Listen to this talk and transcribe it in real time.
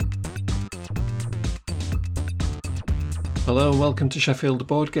Hello and welcome to Sheffield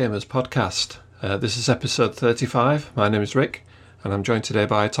Board Gamers podcast. This is episode 35. My name is Rick and I'm joined today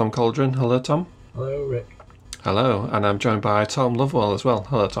by Tom Cauldron. Hello, Tom. Hello, Rick. Hello, and I'm joined by Tom Lovewell as well.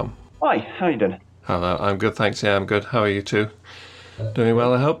 Hello, Tom. Hi, how are you doing? Hello, I'm good, thanks. Yeah, I'm good. How are you two? Doing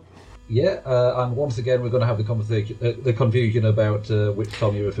well, I hope? Yeah, and once again we're going to have the confusion about which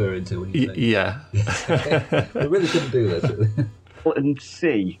Tom you're referring to when you say. Yeah. We really couldn't do this. And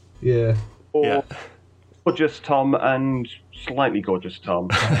C. Yeah. Or Gorgeous Tom and Slightly Gorgeous Tom.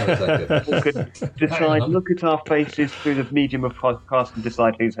 Exactly. We could decide, look at our faces through the medium of podcast and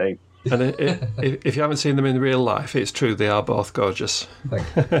decide who's who. And if you haven't seen them in real life, it's true, they are both gorgeous.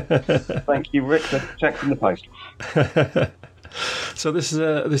 Thank you, Rick. The check's in the post. So this is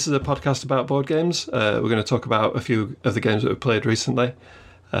a podcast about board games. We're going to talk about a few of the games that we've played recently.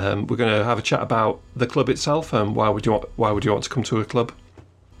 We're going to have a chat about the club itself and why would you want to come to a club.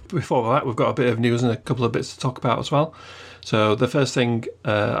 Before that, we've got a bit of news and a couple of bits to talk about as well. So the first thing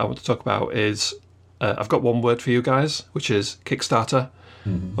I want to talk about is I've got one word for you guys, which is Kickstarter.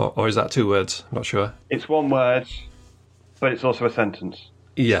 Mm-hmm. Or is that two words? I'm not sure. It's one word, but it's also a sentence.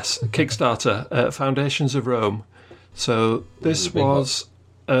 Yes, Kickstarter, Foundations of Rome. So this was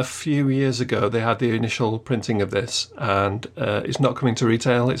a few years ago. They had the initial printing of this, and it's not coming to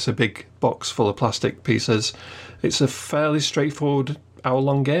retail. It's a big box full of plastic pieces. It's a fairly straightforward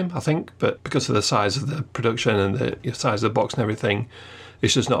hour-long game, I think, but because of the size of the production and the size of the box and everything,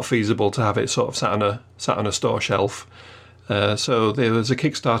 it's just not feasible to have it sort of sat on a store shelf. So there was a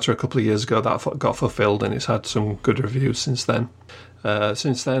Kickstarter a couple of years ago that got fulfilled, and it's had some good reviews since then.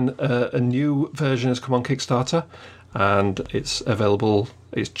 A new version has come on Kickstarter, and it's available.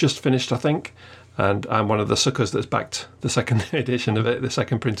 It's just finished, I think, and I'm one of the suckers that's backed the second edition of it, the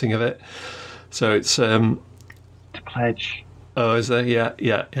second printing of it. So it's To pledge. Oh, is there? Yeah.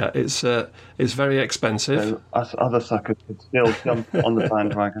 It's very expensive. So us other suckers could still jump on the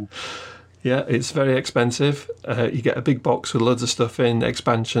bandwagon. Yeah, it's very expensive. You get a big box with loads of stuff in,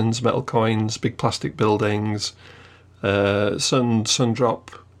 expansions, metal coins, big plastic buildings, sun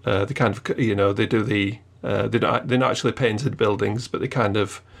drop. They kind of, they do the. They're not actually painted buildings, but they kind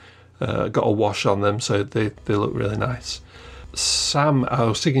of got a wash on them, so they look really nice. Sam, I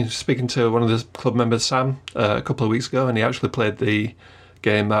was speaking to one of the club members, Sam, a couple of weeks ago, and he actually played the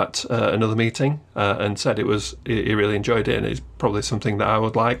game at another meeting and said he really enjoyed it, and it's probably something that I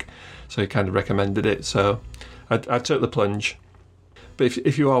would like. So he kind of recommended it. So I took the plunge. But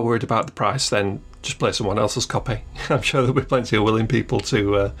if you are worried about the price, then just play someone else's copy. I'm sure there'll be plenty of willing people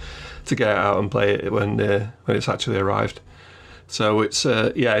to get out and play it when it's actually arrived. So it's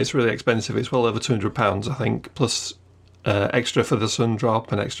really expensive. It's well over £200, I think, plus extra for the sun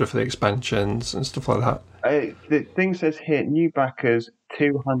drop and extra for the expansions and stuff like that. The thing says here, new backers,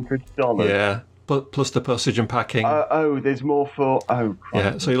 $200. Yeah. Plus the postage and packing. There's more for... Oh, Christ.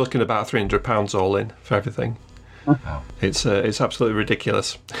 Yeah, so you're looking at about £300 all in for everything. Wow. It's absolutely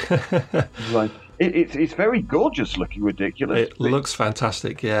ridiculous. Right. It's very gorgeous looking ridiculous. It looks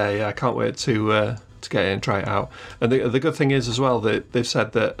fantastic. Yeah. I can't wait to get it and try it out. And the good thing is as well that they've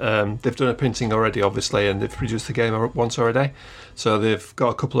said that they've done a printing already, obviously, and they've produced the game once already. So they've got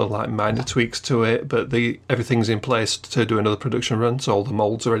a couple of minor tweaks to it, but everything's in place to do another production run. So all the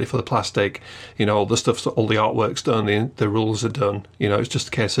molds are ready for the plastic. All the stuff, all the artwork's done, the rules are done. It's just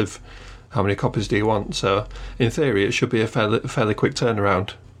a case of how many copies do you want. So in theory, it should be a fairly quick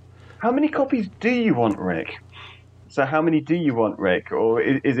turnaround. How many copies do you want, Rick? So how many do you want, Rick? Or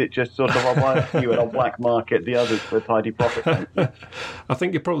is it just sort of I want a few and I'll black market the others for a tidy profit? I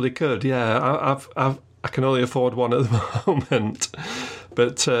think you probably could, yeah. I can only afford one at the moment.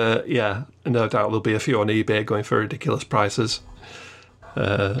 But, no doubt there'll be a few on eBay going for ridiculous prices,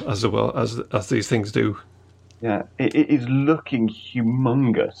 as well as these things do. Yeah, it is looking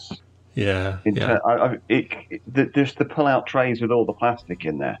humongous. Yeah, Just the pull-out trays with all the plastic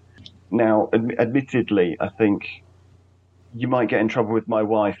in there. Now, admittedly, I think you might get in trouble with my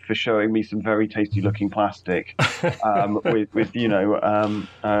wife for showing me some very tasty-looking plastic with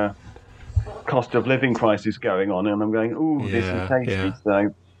cost of living crisis going on, and I'm going, this is tasty. Yeah.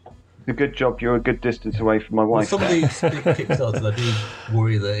 So it's a good job you're a good distance away from my wife. Some of these big Kickstarters, I do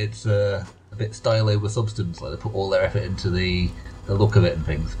worry that it's a bit style over substance, like they put all their effort into the look of it and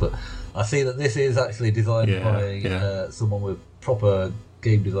things. But I see that this is actually designed by someone with proper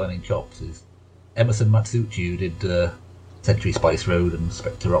game designing chops. Is Emerson Matsuuchi, who did Century Spice Road and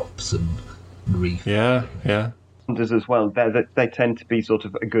Spectre Ops and Reef. Yeah. As well, they tend to be sort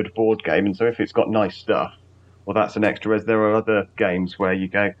of a good board game, and so if it's got nice stuff, well, that's an extra. As there are other games where you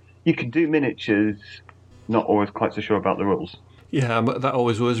can do miniatures, not always quite so sure about the rules. Yeah, that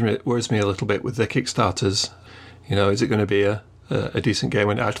always worries me a little bit with the Kickstarters. is it going to be a decent game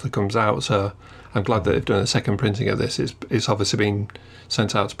when it actually comes out? So I'm glad that they've done a second printing of this. It's obviously been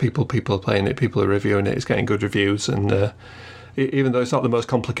sent out to people. People are playing it. People are reviewing it. It's getting good reviews. And even though it's not the most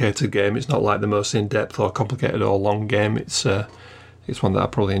complicated game, it's not like the most in-depth or complicated or long game. It's one that I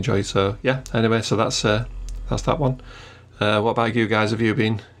probably enjoy. So yeah. Anyway, so that's that one. What about you guys? Have you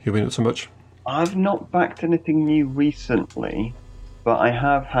been up to much? I've not backed anything new recently, but I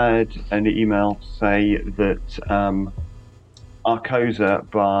have had an email say that Arcosa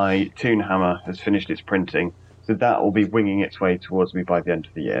by Toonhammer has finished its printing, so that will be winging its way towards me by the end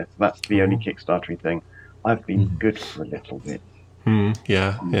of the year. So that's the only Kickstarter thing. I've been good for a little bit.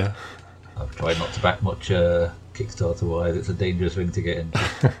 Yeah. I've tried not to back much Kickstarter-wise. It's a dangerous thing to get into.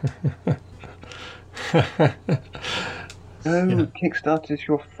 No, Kickstarter's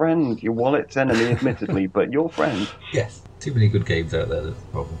your friend. Your wallet's enemy, admittedly, but your friend. Yes, too many good games out there, that's the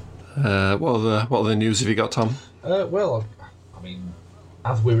problem. What other news have you got, Tom? Well, I mean,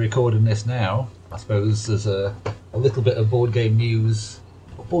 as we're recording this now, I suppose there's a little bit of board game news,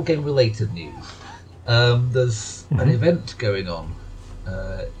 board game related news. There's an event going on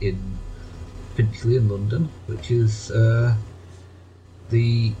in Finchley in London, which is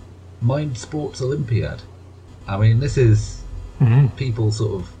the Mind Sports Olympiad. I mean, this is people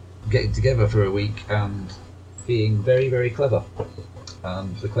sort of getting together for a week and being very, very clever,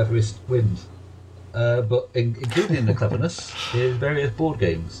 and the cleverest wins. But included in the cleverness is various board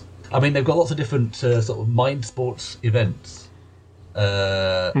games. I mean, they've got lots of different sort of mind sports events,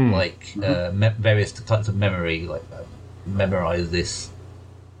 various types of memory, like memorize this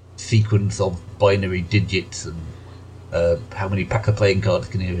sequence of binary digits and how many pack of playing cards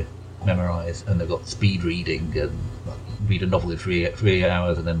can you memorize. And they've got speed reading and read a novel in 3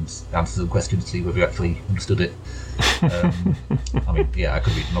 hours and then answer some questions to see whether you actually understood it. I mean, yeah, I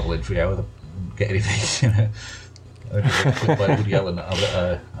could read a novel in 3 hours. Get anything, I just read by Woody Allen.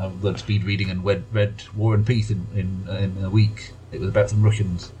 I learned speed reading and read War and Peace in a week. It was about some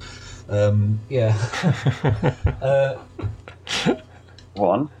Russians.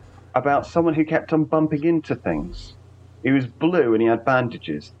 One about someone who kept on bumping into things. He was blue and he had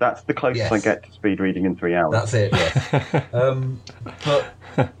bandages. That's the closest I get to speed reading in 3 hours. That's it. Yes. But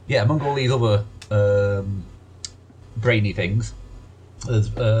yeah, among all these other brainy things,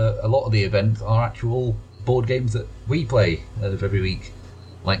 there's a lot of the events are actual board games that we play every week.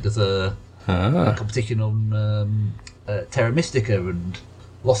 Like there's a competition on Terra Mystica and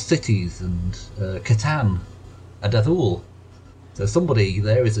Lost Cities and Catan and Azul. So somebody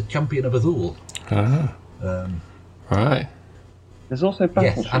there is a champion of Azul. Right. There's also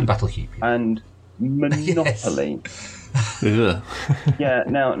Battleship. Yes, and Battleship. And Monopoly. Yeah.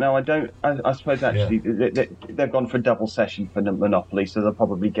 Now I suppose actually they've gone for a double session for Monopoly, so they'll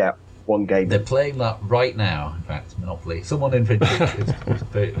probably get one game. They're playing that right now. In fact, Monopoly. Someone in Finchley is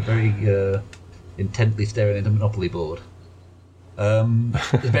very intently staring at a Monopoly board.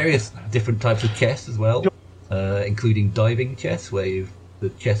 There's various different types of chess as well, including diving chess, where the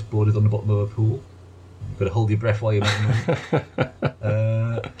chess board is on the bottom of a pool. You've got to hold your breath while you're making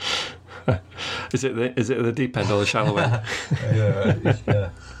them. Is it the deep end or the shallow end? Yeah.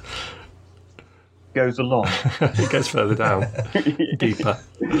 Goes along. It gets further down, deeper.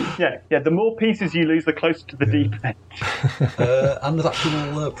 Yeah. The more pieces you lose, the closer to the deep end. And there's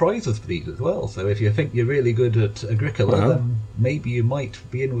actual prizes for these as well. So if you think you're really good at Agricola, then maybe you might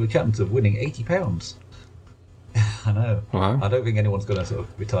be in with a chance of winning £80. I know. Wow. I don't think anyone's going to sort of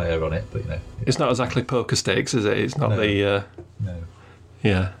retire on it, but it's not exactly poker stakes, is it? It's not the. No.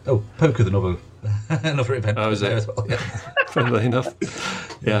 Yeah. Oh, poker's another event. Oh, is it? As well, yeah. Funnily enough.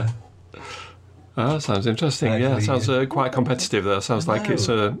 Yeah. Oh, that sounds interesting. Actually, sounds quite competitive though. Sounds like it's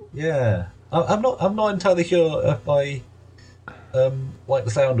a. Yeah. I'm not entirely sure if I like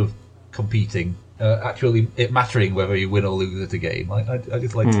the sound of competing. Actually, it mattering whether you win or lose at a game. I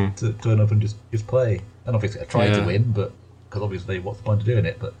just like to turn up and just play. And obviously, I try to win, but because obviously, what's the point of doing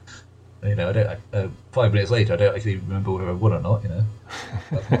it? But I don't. 5 minutes later, I don't actually remember whether I won or not.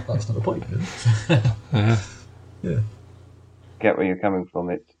 That's not the point. Yeah. Get where you're coming from.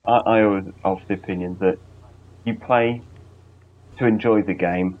 I always of the opinion that you play to enjoy the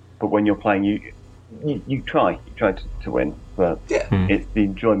game, but when you're playing, you try to win, but it's the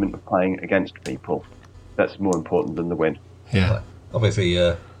enjoyment of playing against people that's more important than the win. Yeah. Obviously,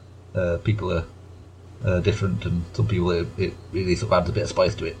 people are different, and some people it really sort of adds a bit of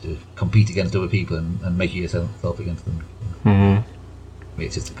spice to it to compete against other people and make yourself against them.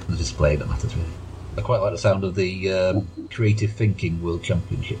 It's just the display that matters, really. I quite like the sound of the Creative Thinking World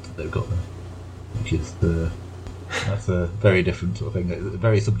Championship that they've got there, which is that's a very different sort of thing.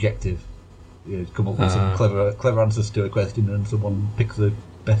 Very subjective. come up with some clever answers to a question, and someone picks the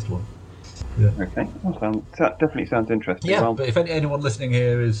best one. Yeah. Okay, that definitely sounds interesting. Yeah, but if anyone listening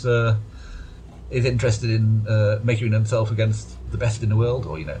here is interested in measuring themselves against the best in the world,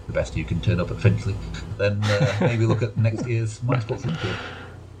 or the best you can turn up at Finchley, then maybe look at next year's Mindspot Finchley.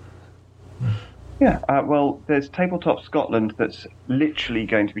 Yeah, well, there's Tabletop Scotland that's literally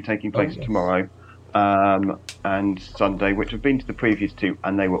going to be taking place tomorrow and Sunday, which have been to the previous two,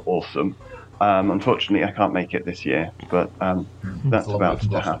 and they were awesome. Unfortunately, I can't make it this year, but that's about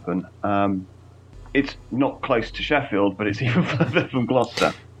to happen. It's not close to Sheffield, but it's even further from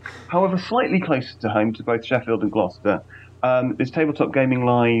Gloucester. However, slightly closer to home to both Sheffield and Gloucester. There's Tabletop Gaming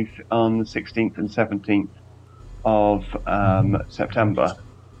Live on the 16th and 17th of September.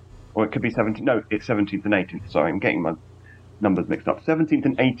 Or it could be 17th. No, it's 17th and 18th. Sorry, I'm getting my numbers mixed up. 17th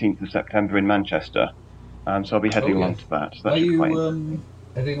and 18th of September in Manchester. So I'll be heading along to that. So that are you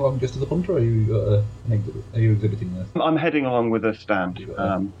heading along just to the punter, or are you exhibiting there? I'm heading along with a stand.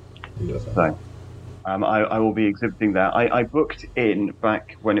 I will be exhibiting there. I booked in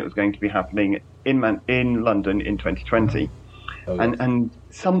back when it was going to be happening in London in 2020. And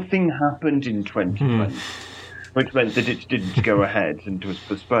something happened in 2020. Which meant that it didn't go ahead and was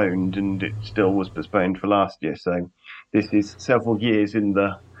postponed, and it still was postponed for last year. So this is several years in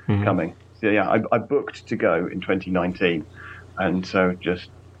the coming. So yeah, I booked to go in 2019, and so just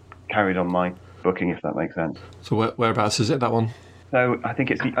carried on my booking, if that makes sense. So whereabouts is it, that one? So I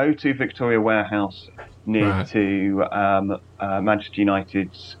think it's the O2 Victoria Warehouse near to Manchester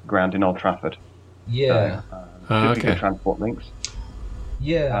United's ground in Old Trafford. Yeah. So, good transport links.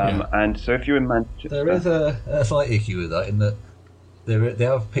 Yeah. And so if you're in Manchester... There is a slight issue with that, in that they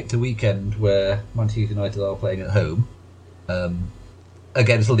have picked a weekend where Manchester United are playing at home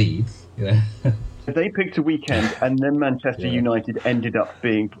against Leeds. They picked a weekend, and then Manchester United ended up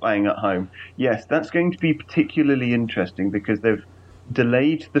playing at home. Yes, that's going to be particularly interesting because they've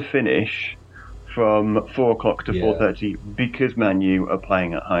delayed the finish from 4 o'clock to 4:30 because Man U are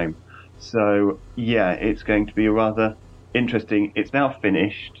playing at home. So, yeah, it's going to be rather... interesting. It's now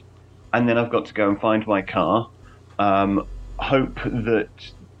finished, and then I've got to go and find my car. Hope that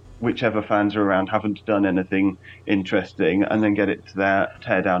whichever fans are around haven't done anything interesting, and then get it to there,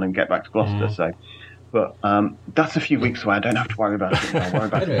 tear down, and get back to Gloucester. So, but that's a few weeks away. I don't have to worry about it. I'll worry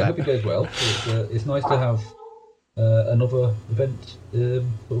about anyway, I hope it goes well. It's nice to have another event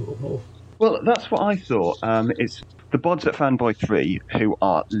up north. Well, that's what I thought. It's the Bods at Fanboy 3, who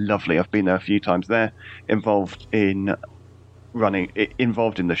are lovely. I've been there a few times. They're involved in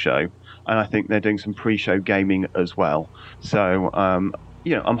the show, and I think they're doing some pre-show gaming as well. So,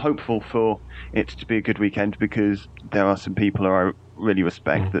 I'm hopeful for it to be a good weekend because there are some people who I really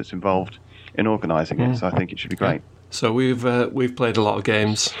respect that's involved in organising it. So I think it should be great. So we've played a lot of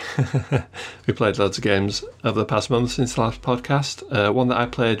games. We played loads of games over the past month since the last podcast. One that I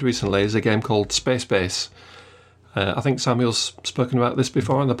played recently is a game called Space Base. I think Samuel's spoken about this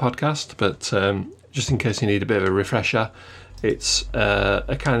before on the podcast, but just in case you need a bit of a refresher, it's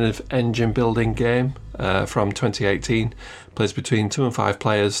a kind of engine building game from 2018. Plays between 2 and 5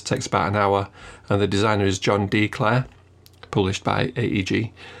 players, takes about an hour, and the designer is John D. Clare, published by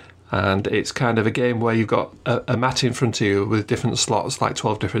AEG. And it's kind of a game where you've got a mat in front of you with different slots, like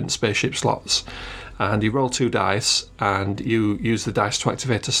 12 different spaceship slots. And you roll 2 dice, and you use the dice to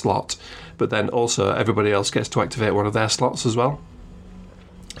activate a slot, but then also everybody else gets to activate one of their slots as well.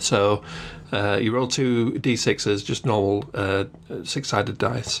 So you roll 2 d6s, just normal 6-sided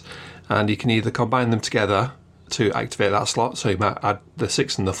dice, and you can either combine them together to activate that slot. So you might add the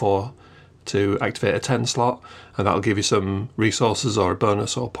 6 and the 4 to activate a 10 slot, and that'll give you some resources or a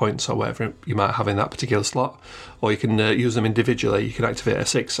bonus or points or whatever you might have in that particular slot. Or you can use them individually. You can activate a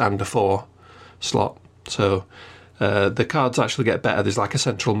 6 and a 4 slot. So the cards actually get better. There's like a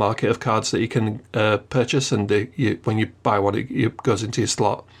central market of cards that you can purchase, and when you buy one, it goes into your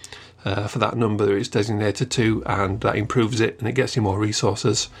slot for that number it's designated to, and that improves it and it gets you more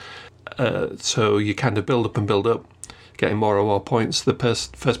resources. So you kind of build up, getting more and more points. The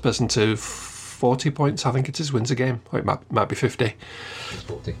first person to 40 points, I think it is, wins a game. Or it might be 50. It's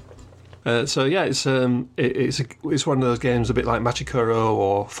 40. So yeah, it's one of those games a bit like Machikoro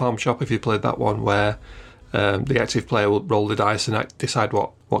or Farm Shop, if you played that one, where the active player will roll the dice and decide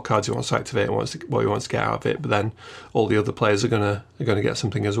what cards he wants to activate and what he wants to get out of it. But then all the other players are gonna get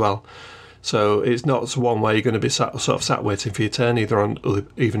something as well. So it's not one where you're going to be sat waiting for your turn.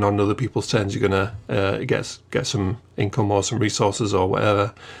 Even on other people's turns, you're going to get some income or some resources or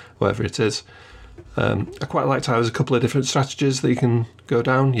whatever it is. I quite liked how there's a couple of different strategies that you can go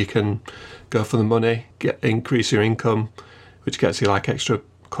down. You can go for the money, increase your income, which gets you like extra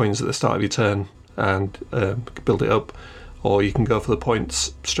coins at the start of your turn and build it up, or you can go for the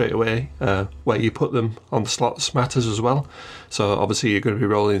points straight away. Where you put them on the slots matters as well. So obviously you're going to be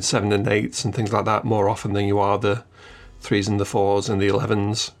rolling 7 and 8s and things like that more often than you are the 3s and the 4s and the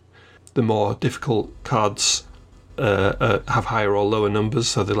 11s. The more difficult cards have higher or lower numbers,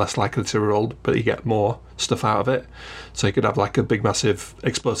 so they're less likely to roll, but you get more stuff out of it. So you could have like a big massive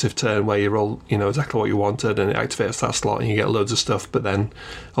explosive turn where you roll exactly what you wanted and it activates that slot and you get loads of stuff, but then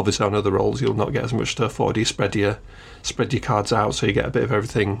obviously on other rolls you'll not get as much stuff. Or do you spread your cards out so you get a bit of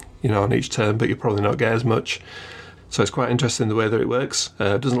everything on each turn, but you probably not get as much. So it's quite interesting the way that it works.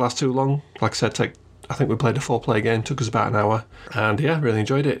 It doesn't last too long. Like I said, I think we played a 4-player game, took us about an hour, and yeah, really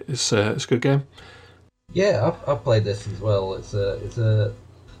enjoyed it. It's a good game. Yeah, I've played this as well. It's a.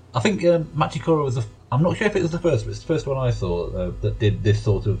 I think Machikoro was I'm not sure if it was the first, but it's the first one I saw that did this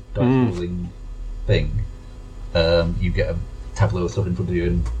sort of dice rolling thing. You get a tableau of stuff in front of you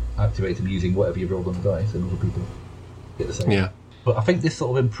and activate them using whatever you've rolled on the dice, and other people get the same. Yeah. But I think this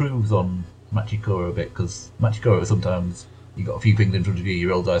sort of improves on Machikoro a bit, because Machikoro sometimes you got a few things in front of you, you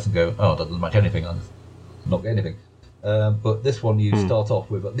roll dice and go, oh, that doesn't match anything, I'll just not get anything. But this one you start off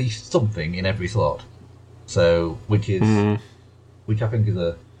with at least something in every slot. So, which I think is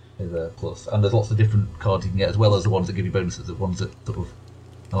a plus, and there's lots of different cards you can get, as well as the ones that give you bonuses, the ones that sort of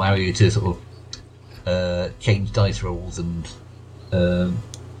allow you to sort of change dice rolls and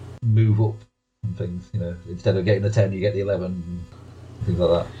move up and things. Instead of getting the 10, you get the 11 and things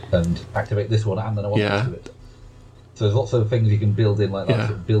like that, and activate this one and then I want to do it. So there's lots of things you can build in like that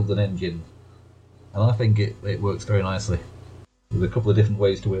to build an engine, and I think it works very nicely. There's a couple of different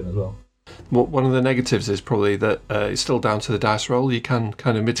ways to win as well. One of the negatives is probably that it's still down to the dice roll. You can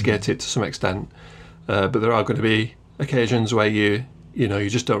kind of mitigate it to some extent, but there are going to be occasions where you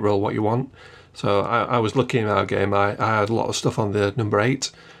just don't roll what you want. So I was looking at our game. I had a lot of stuff on the number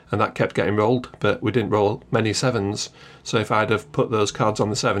 8, and that kept getting rolled, but we didn't roll many 7s. So if I'd have put those cards on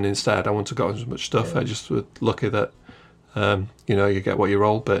the 7 instead, I wouldn't have gotten as much stuff. I just was lucky that you get what you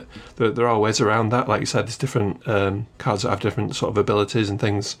roll. But there are ways around that. Like you said, there's different cards that have different sort of abilities and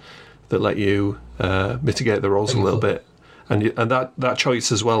things that let you mitigate the rolls a little bit, and that choice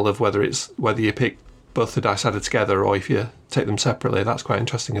as well of whether you pick both the dice added together or if you take them separately, that's quite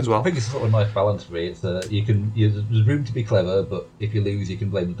interesting as well. I think it's sort of a nice balance for me. It's there's room to be clever, but if you lose, you can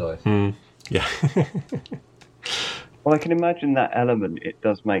blame the dice. Yeah. Well, I can imagine that element. It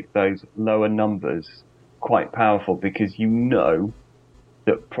does make those lower numbers quite powerful, because that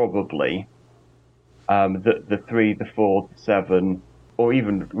probably the 3, the 4, the 7. Or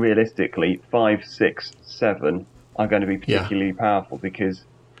even realistically, 5, 6, 7 are going to be particularly powerful, because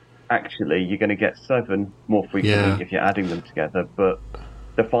actually you're going to get 7 more frequently if you're adding them together. But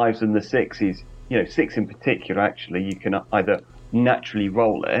the 5s and the 6s, 6 in particular, actually you can either naturally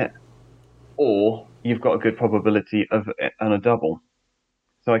roll it, or you've got a good probability of it on a double.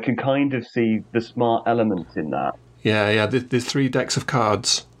 So I can kind of see the smart element in that. Yeah. There's 3 decks of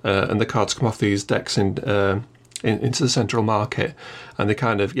cards, and the cards come off these decks into the central market, and they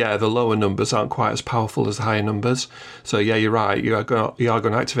kind of the lower numbers aren't quite as powerful as the higher numbers. So you're right, you are going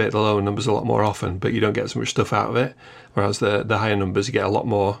to activate the lower numbers a lot more often, but you don't get so much stuff out of it, whereas the higher numbers you get a lot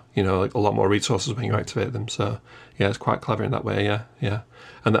more a lot more resources when you activate them. So it's quite clever in that way.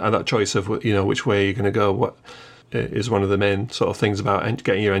 And that choice of which way you're going to go is one of the main sort of things about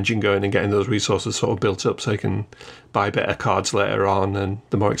getting your engine going and getting those resources sort of built up, so you can buy better cards later on and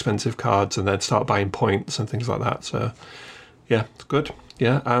the more expensive cards, and then start buying points and things like that. So it's good.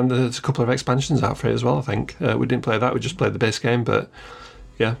 And there's a couple of expansions out for it as well, I think. We didn't play that, we just played the base game, but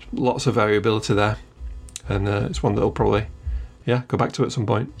lots of variability there, and it's one that will probably go back to at some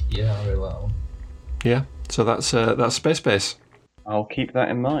point. I really like that one. So that's Space Base. I'll keep that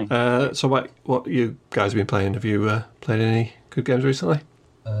in mind. So what you guys have been playing? Have you played any good games recently?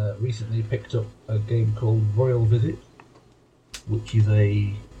 Recently picked up a game called Royal Visit, which is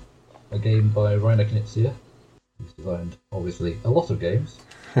a game by Reiner Knizia, who's designed, obviously, a lot of games.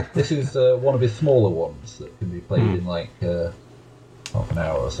 This is one of his smaller ones that can be played in like half an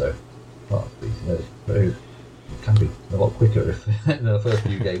hour or so. It can be a lot quicker if in the first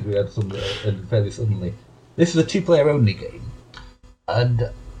few games we had some fairly suddenly. This is a 2-player only game. And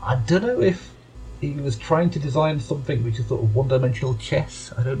I don't know if he was trying to design something which is sort of one-dimensional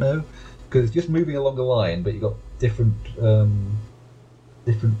chess. I don't know, because it's just moving along a line, but you've got different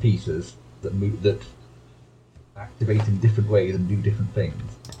pieces that activate in different ways and do different things.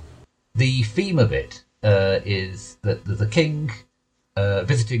 The theme of it is that there's a king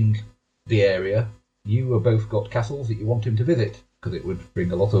visiting the area. You have both got castles that you want him to visit, because it would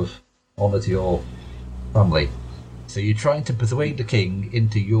bring a lot of honour to your family. So you're trying to persuade the king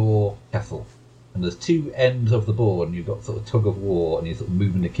into your castle. And there's two ends of the board, and you've got sort of tug of war, and you're sort of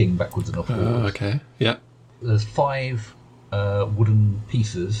moving the king backwards and upwards. Oh, okay. Yeah. There's 5 wooden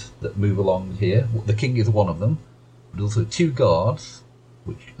pieces that move along here. The king is one of them. There's also 2 guards,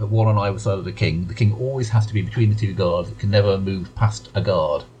 which are one on either side of the king. The king always has to be between the 2 guards. It can never move past a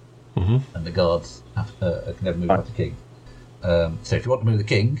guard. Mm-hmm. And the guards can never move past the king. So if you want to move the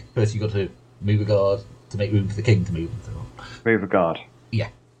king, first you've got to move a guard to make room for the king to move and so on. Move a guard. Yeah.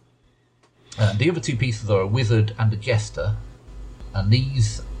 And the other 2 pieces are a wizard and a jester. And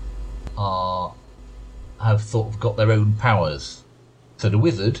these have sort of got their own powers. So the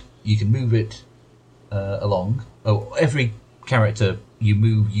wizard, you can move it along. Oh, every character you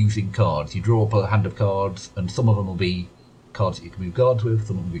move using cards. You draw up a hand of cards, and some of them will be cards that you can move guards with,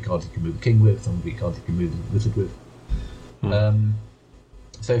 some of them will be cards you can move the king with, some will be cards you can move the wizard with.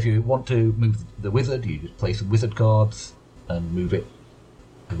 So if you want to move the wizard, you just play some wizard cards and move it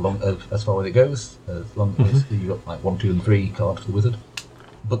as far as it goes, as long as you've got like 1, 2 and 3 cards for the wizard.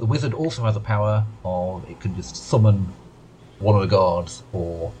 But the wizard also has a power of it can just summon one of the guards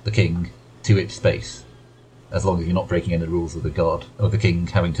or the king to its space, as long as you're not breaking any rules of the guard or the king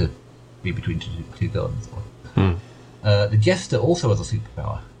having to be between two guards. The jester also has a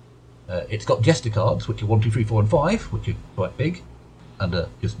superpower. It's got jester cards, which are 1, 2, 3, 4, and 5, which are quite big, and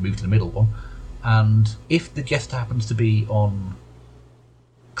just move to the middle one. And if the jester happens to be on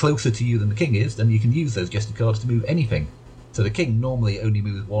closer to you than the king is, then you can use those jester cards to move anything. So the king normally only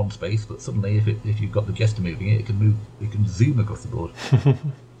moves one space, but suddenly if you've got the jester moving it, it can zoom across the board.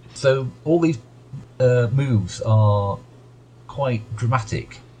 So all these moves are quite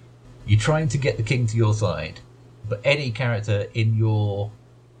dramatic. You're trying to get the king to your side, but any character in your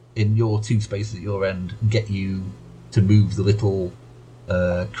 2 spaces at your end get you to move the little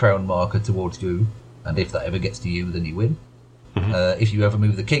crown marker towards you, and if that ever gets to you, then you win. If you ever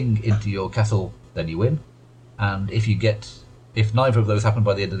move the king into your castle, then you win. And if neither of those happen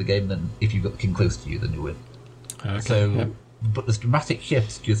by the end of the game, then if you've got the king close to you, then you win. Okay, but there's dramatic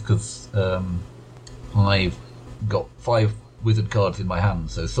shifts just because I've got 5 wizard cards in my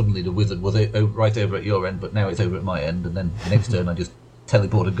hand, so suddenly the wizard was right over at your end, but now it's over at my end, and then the next turn I just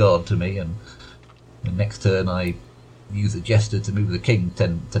teleport a guard to me, and the next turn I use a jester to move the king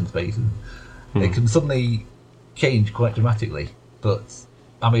 10 spaces. It can suddenly change quite dramatically, but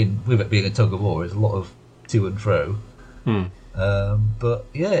I mean, with it being a tug of war, it's a lot of to and fro. But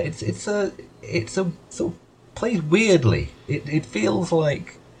yeah, it's a sort of plays weirdly. It feels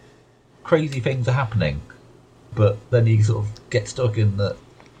like crazy things are happening, but then you sort of get stuck in that.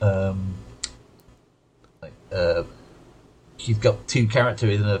 She's got 2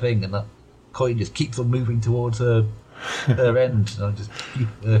 characters in her thing, and that coin just keeps on moving towards her end. And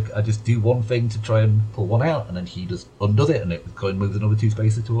I just do one thing to try and pull one out, and then she just undoes it, and the coin moves another 2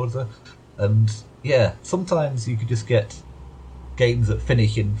 spaces towards her. And yeah, sometimes you could just get games that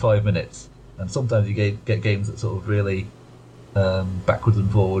finish in 5 minutes, and sometimes you get games that sort of really backwards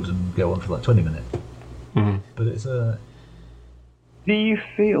and forwards and go on for like 20 minutes. But it's a. Do you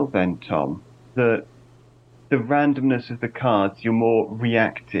feel then, Tom, that the randomness of the cards, you're more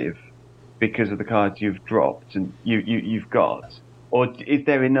reactive because of the cards you've dropped and you've got? Or is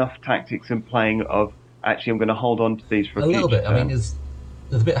there enough tactics and playing of, actually, I'm going to hold on to these for a little bit. turn? I mean, there's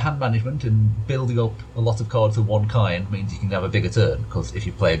a bit of hand management, and building up a lot of cards of one kind means you can have a bigger turn, because if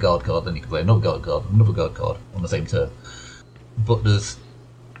you play a guard card, then you can play another guard card on the same turn. But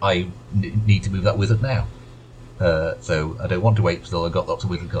I need to move that wizard now. So I don't want to wait until I've got lots of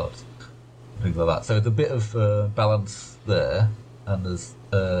wizard cards. Things like that. So there's a bit of balance there, and there's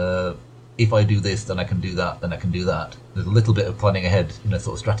if I do this, then I can do that, then I can do that. There's a little bit of planning ahead in a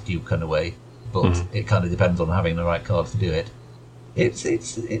sort of strategy kind of way, but it kind of depends on having the right cards to do it. It's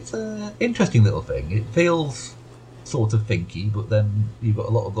an interesting little thing. It feels sort of thinky, but then you've got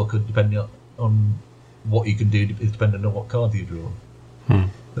a lot of luck depending on what you can do, depending on what cards you draw.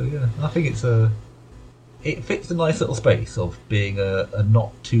 So yeah, I think it fits a nice little space of being a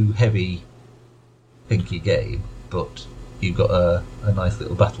not too heavy, thinky game, but you've got a nice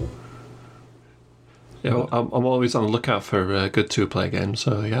little battle. Yeah, well, I'm always on the lookout for good 2-player games.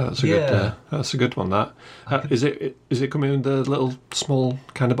 So yeah, that's a good one. That is it coming in the little small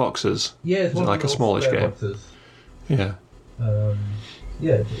kind of boxes? Yeah, it's like a smallish game. Boxes. Yeah.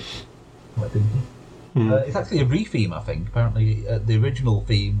 It's quite thinky. It's actually a re-theme, I think. Apparently, the original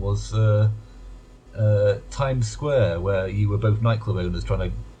theme was Times Square, where you were both nightclub owners trying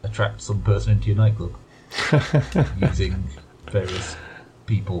to attract some person into your nightclub using various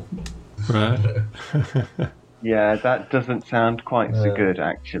people. Right. Yeah, that doesn't sound quite so good,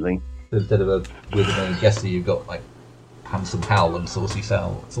 actually. Instead of a wizard and a jester, you've got like Handsome Hal and Saucy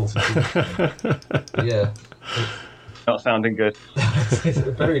Sal. Yeah. Not sounding good. It's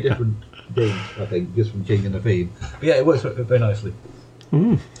a very different game, I think, just from King and the Fiend. But yeah, it works very nicely.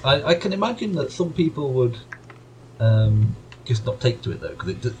 I can imagine that some people would just not take to it, though,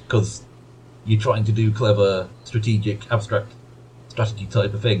 because you're trying to do clever, strategic, abstract strategy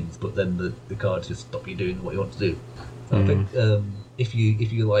type of things, but then the cards just stop you doing what you want to do. So I think if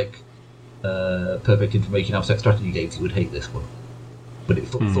you like perfect information abstract strategy games, you would hate this one. But it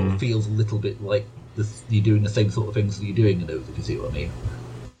sort of feels a little bit like you're doing the same sort of things that you're doing in those, if you see what I mean.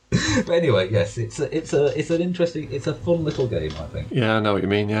 But anyway, yes, it's an interesting, it's a fun little game, I think. Yeah, I know what you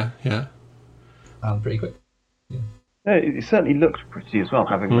mean. Yeah. And pretty quick. Yeah, it certainly looked pretty as well,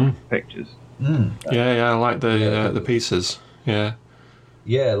 having looked at the pictures. Yeah, I like the pieces. Yeah.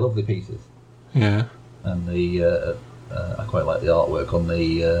 Yeah, lovely pieces. Yeah. And I quite like the artwork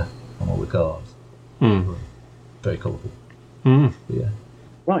on all the cards. Very colourful. Yeah.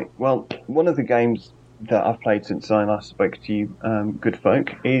 Right. Well, one of the games that I've played since I last spoke to you, good folk,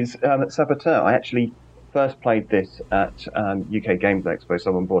 is Saboteur. I actually first played this at UK Games Expo.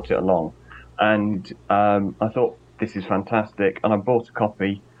 Someone brought it along, and I thought this is fantastic. And I bought a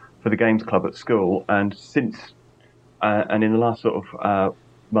copy for the Games Club at school. And since and in the last sort of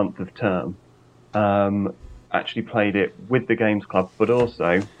month of term, actually played it with the Games Club, but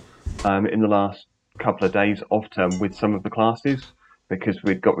also in the last couple of days of term with some of the classes, because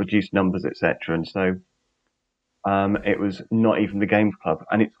we'd got reduced numbers, etc. And so it was not even the Games Club,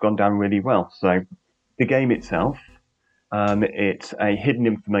 and it's gone down really well. So the game itself, it's a hidden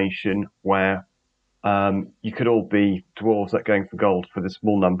information where you could all be dwarves that are going for gold for the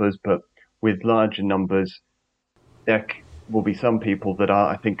small numbers, but with larger numbers, there will be some people that are,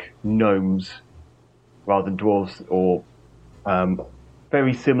 I think, gnomes rather than dwarves, or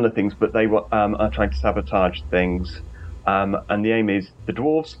very similar things, but they are trying to sabotage things. And the aim is the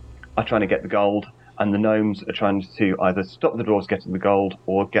dwarves are trying to get the gold, and the gnomes are trying to either stop the dwarves getting the gold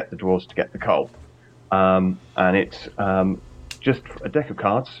or get the dwarves to get the coal. And it's just a deck of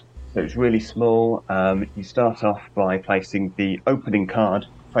cards, so it's really small. You start off by placing the opening card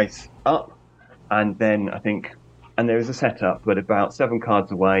face up, and then and there is a setup, but about 7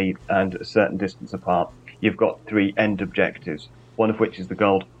 cards away and a certain distance apart, you've got 3 end objectives, one of which is the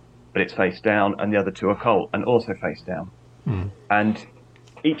gold, but it's face down, and the other 2 are coal, and also face down. And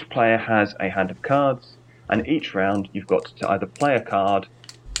each player has a hand of cards, and each round you've got to either play a card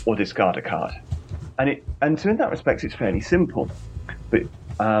or discard a card. And so in that respect, it's fairly simple. But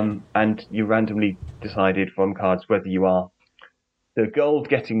and you randomly decided from cards whether you are the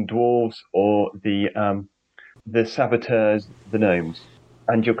gold-getting dwarves or the saboteurs, the gnomes.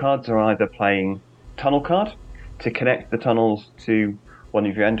 And your cards are either playing tunnel card to connect the tunnels to one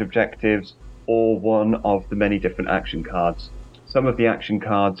of your end objectives, or one of the many different action cards. Some of the action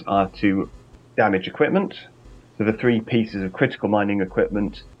cards are to damage equipment. So the 3 pieces of critical mining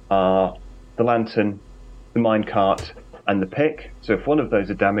equipment are the lantern, the minecart, and the pick. So if one of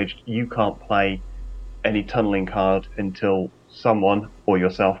those are damaged, you can't play any tunneling card until someone or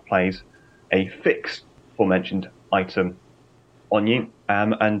yourself plays a fixed aforementioned item on you.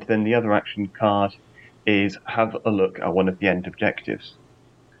 And then the other action card is have a look at one of the end objectives.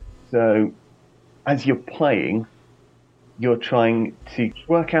 So as you're playing, you're trying to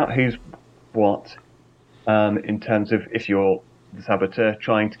work out who's what, in terms of, if you're the saboteur,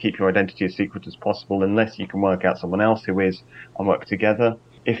 trying to keep your identity as secret as possible unless you can work out someone else who is, and work together.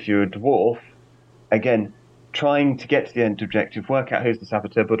 If you're a dwarf, again, trying to get to the end objective, work out who's the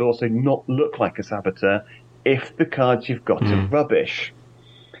saboteur, but also not look like a saboteur if the cards you've got are rubbish.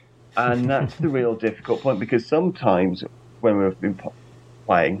 And that's the real difficult point, because sometimes when we've been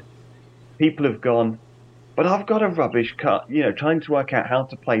playing, people have gone, but I've got a rubbish card, trying to work out how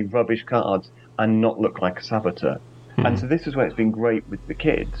to play rubbish cards and not look like a saboteur. And so this is where it's been great with the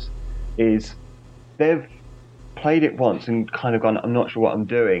kids, is they've played it once and kind of gone, I'm not sure what I'm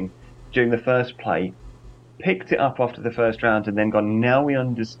doing, during the first play, picked it up after the first round and then gone, now we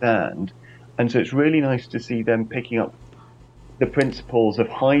understand. And so it's really nice to see them picking up the principles of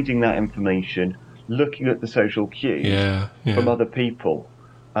hiding that information, looking at the social cues from other people.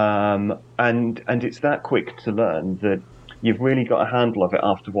 And it's that quick to learn that you've really got a handle of it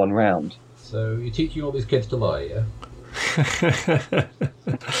after one round. So you're teaching all these kids to lie, yeah?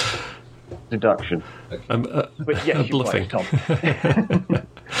 Deduction. Okay. But yes, bluffing. Right, Tom.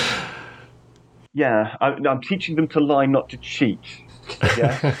 Yeah, I'm teaching them to lie, not to cheat.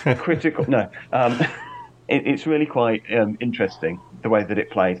 Yeah, critical. No, it's really quite interesting the way that it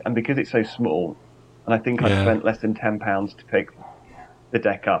plays, and because it's so small, and I think I spent less than £10 to pick the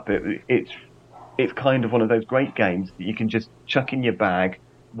deck up. It's it's kind of one of those great games that you can just chuck in your bag,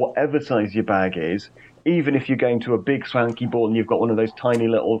 whatever size your bag is. Even if you're going to a big swanky ball and you've got one of those tiny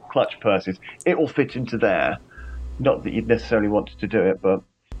little clutch purses, it will fit into there. Not that you'd necessarily want to do it, but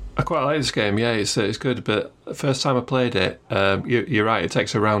I quite like this game. Yeah, it's good. But the first time I played it, you're right. It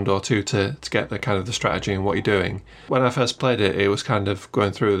takes a round or two to get the kind of the strategy and what you're doing. When I first played it, it was kind of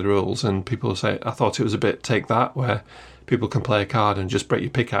going through the rules, and people say I thought it was a bit take that, where people can play a card and just break your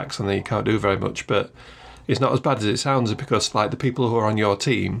pickaxe, and then you can't do very much. But it's not as bad as it sounds, because like the people who are on your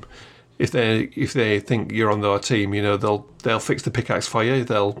team, if they think you're on their team, they'll fix the pickaxe for you.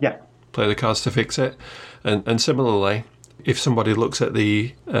 They'll play the cards to fix it, and similarly, if somebody looks at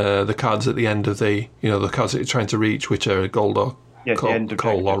the cards at the end of the cards that you're trying to reach, which are gold or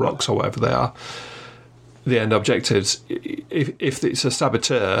coal or rocks or whatever they are, the end objectives. If it's a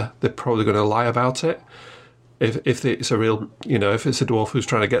saboteur, they're probably going to lie about it. If it's a real, if it's a dwarf who's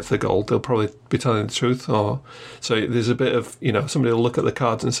trying to get to the gold, they'll probably be telling the truth. So there's a bit of, somebody will look at the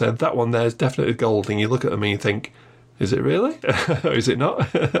cards and say, that one there is definitely gold, and you look at them and you think, is it really? Or is it not?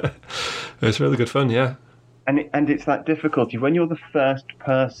 It's really good fun, yeah. And it's that difficulty when you're the first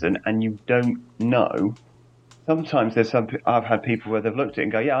person and you don't know. Sometimes I've had people where they've looked at it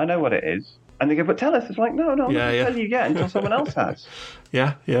and go, yeah, I know what it is. And they go, but tell us. It's like, no, I'm not going to tell you yet until someone else has.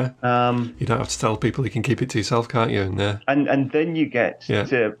 Yeah. You don't have to tell people. You can keep it to yourself, can't you? And then you get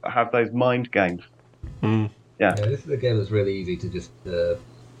to have those mind games. Mm. Yeah, this is a game that's really easy to just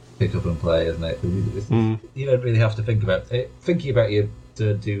pick up and play, isn't it? You don't really have to think about it. Thinking about your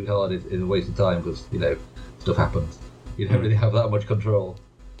turn too hard is a waste of time, because, stuff happens. You don't really have that much control.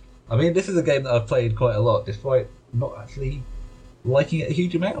 I mean, this is a game that I've played quite a lot, despite not actually liking it a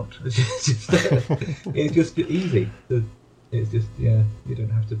huge amount. It's just easy. It's just, you don't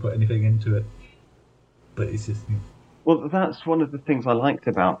have to put anything into it. But it's just... Well, that's one of the things I liked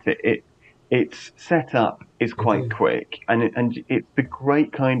about it. Its setup is quite quick, and it's the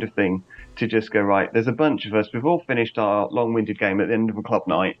great kind of thing to just go, right, there's a bunch of us, we've all finished our long-winded game at the end of a club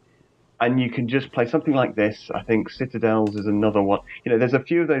night, and you can just play something like this. I think Citadels is another one. There's a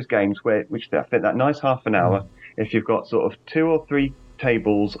few of those games which fit that nice half an hour. If you've got sort of 2 or 3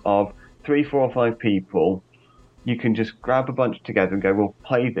 tables of 3, 4 or 5 people, you can just grab a bunch together and go, we'll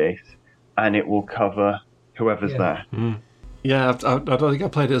play this, and it will cover whoever's there. Mm. Yeah, I don't think I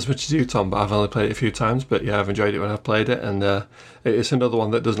played it as much as you, Tom, but I've only played it a few times. But yeah, I've enjoyed it when I've played it, and it's another one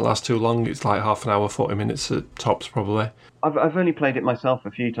that doesn't last too long. It's like half an hour, 40 minutes at tops, probably. I've only played it myself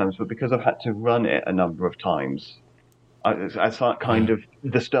a few times, but because I've had to run it a number of times, as that kind of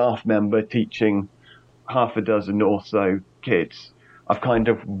the staff member teaching half a dozen or so kids, I've kind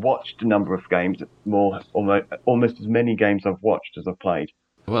of watched a number of games, almost as many games I've watched as I've played.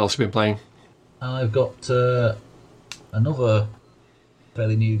 What else have you been playing? I've got another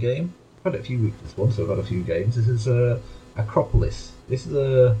fairly new game. I've had it a few weeks this one, so I've had a few games. This is Acropolis. This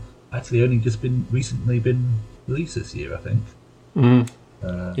is actually only just recently been released this year, I think.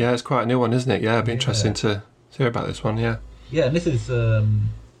 Yeah, it's quite a new one, isn't it? Yeah, it'd be interesting to hear about this one. Yeah. Yeah, and this is a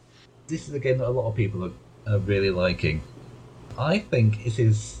game that a lot of people are really liking. I think it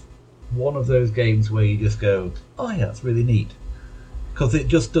is one of those games where you just go, oh yeah, that's really neat, because it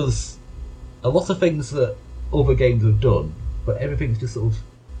just does a lot of things that other games have done, but everything's just sort of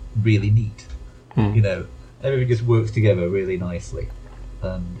really neat. Everything just works together really nicely,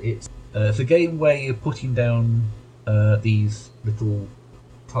 and it's a game where you're putting down these little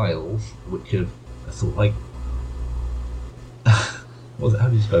tiles, which are sort of like how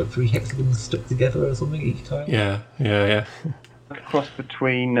do you spell it? 3 hexagons stuck together or something each tile. Yeah. A cross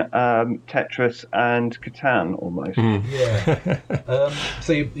between Tetris and Catan, almost. Yeah.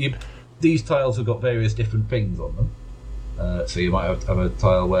 So these tiles have got various different things on them. So you might have a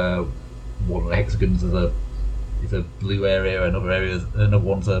tile where one of the hexagons is a blue area, another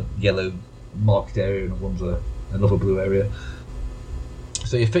one's a yellow marked area, and one's another blue area.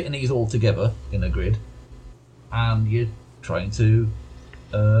 So you're fitting these all together in a grid, and you're trying to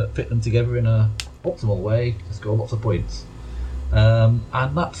fit them together in a optimal way to score lots of points. And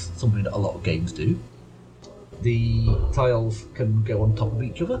that's something that a lot of games do. The tiles can go on top of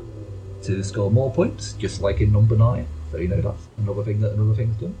each other to score more points, just like in number 9. So that's another thing that another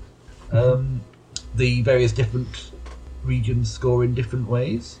thing's done. The various different regions score in different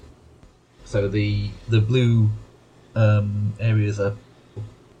ways. So the blue areas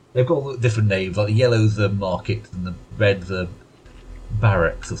they've got all different names. Like the yellow's the market, and the red's the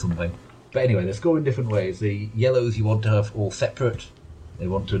barracks or something. But anyway, they score in different ways. The yellows you want to have all separate. They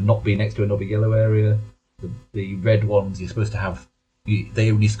want to not be next to another yellow area. The red ones you're supposed to have.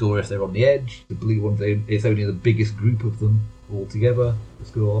 They only score if they're on the edge. The blue ones, it's only the biggest group of them all together to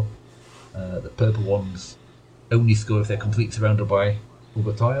score. The purple ones only score if they're completely surrounded by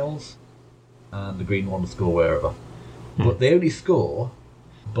other tiles, and the green ones score wherever. But they only score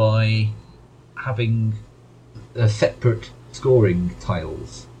by having separate scoring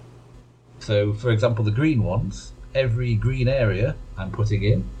tiles. So, for example, the green ones, every green area I'm putting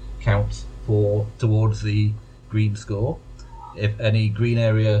in counts towards the green score. If any green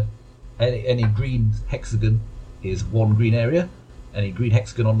area, any green hexagon is one green area, any green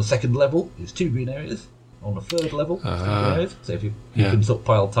hexagon on the second level is two green areas. On the third level, three green areas. So if you can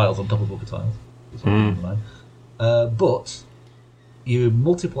pile tiles on top of other tiles, it's but you're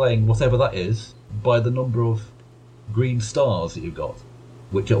multiplying whatever that is by the number of green stars that you've got,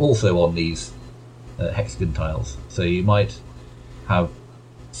 which are also on these hexagon tiles. So you might have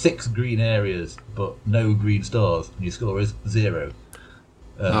 6 green areas but no green stars, and your score is 0.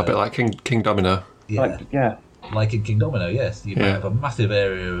 A bit like King Domino. Like in King Domino, yes. You might have a massive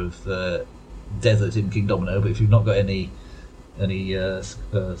area of desert in King Domino, but if you've not got any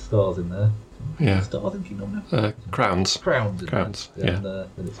stars in there, stars in King Domino, crowns, then it's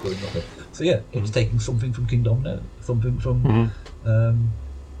going nothing. So it's taking something from King Domino, something from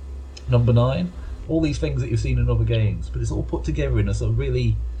Number 9, all these things that you've seen in other games, but it's all put together in a sort of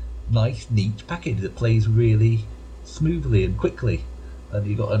really nice, neat package that plays really smoothly and quickly, and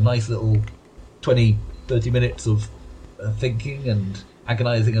you've got a nice little 20-30 minutes of thinking and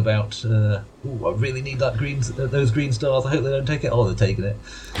agonising about, I really need those green stars, I hope they don't take it. Oh, they're taking it.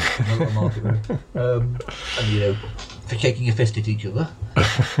 And for shaking your fist at each other.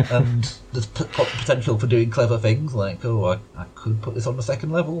 And there's potential for doing clever things like, I could put this on the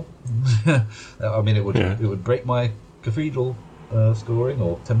second level. I mean, it would break my cathedral scoring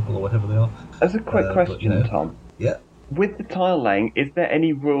or temple or whatever they are. As a quick question, Tom. Yeah. With the tile laying, is there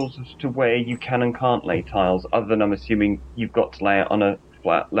any rules as to where you can and can't lay tiles, other than I'm assuming you've got to lay it on a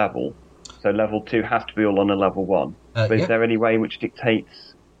flat level? So level 2 has to be all on a level 1. But is there any way which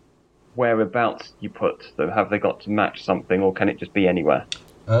dictates whereabouts you put them? Have they got to match something, or can it just be anywhere?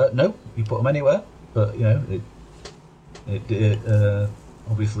 No, you put them anywhere, but it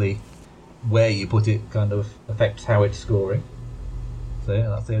obviously where you put it kind of affects how it's scoring. So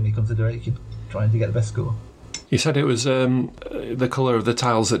that's the only consideration, trying to get the best score. You said it was the colour of the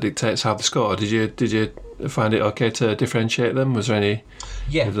tiles that dictates how they score. Did you find it okay to differentiate them? Was there any?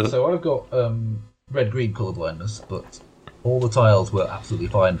 Yeah, so I've got red-green colour blindness, but all the tiles were absolutely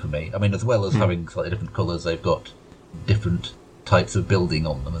fine for me. I mean, as well as having slightly different colours, they've got different types of building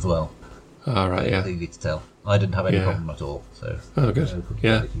on them as well. All right, It's easy to tell. I didn't have any problem at all. So. Oh, good.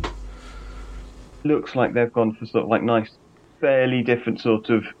 Yeah. Looks like they've gone for sort of like nice, fairly different sort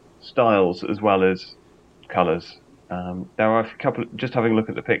of styles as well as colours. There are a couple, just having a look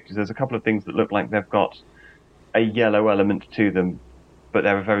at the pictures, there's a couple of things that look like they've got a yellow element to them, but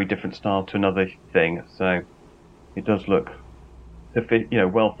they're a very different style to another thing, so it does look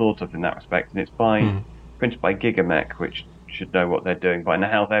well thought of in that respect, and it's printed by Gigamech, which should know what they're doing by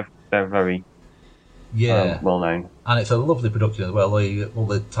now. They're very well known, and it's a lovely production as well. All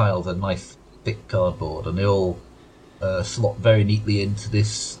the tiles are nice thick cardboard, and they all slot very neatly into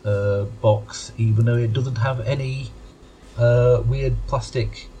this box, even though it doesn't have any weird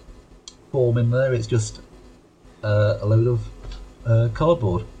plastic form in there. It's just a load of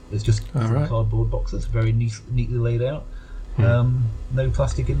cardboard. It's just cardboard boxes, very neatly laid out. No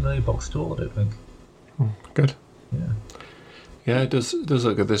plastic in the box at all, I don't think. Good. Yeah, it does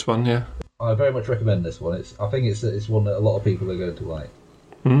look good, this one. Yeah, I very much recommend this one. I think it's one that a lot of people are going to like.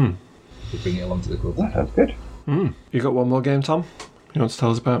 To bring it along to the club. That sounds good. You got one more game, Tom? You want to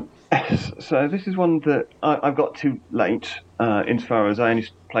tell us about? So this is one that I've got too late, insofar as I only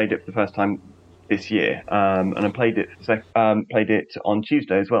played it for the first time this year, and I played it on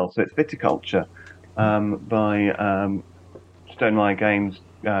Tuesday as well. So it's Viticulture by Stonemaier Games.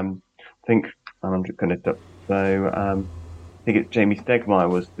 I think I'm just going to. So I think it's Jamie Stegmaier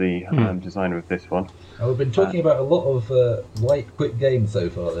was the designer of this one. We've been talking about a lot of light, quick games so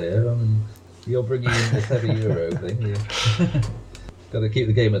far there. I mean, you're bringing in this heavy Euro thing. Got to keep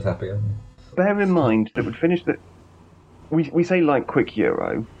the gamers happy, haven't you? Bear in mind that we say light, quick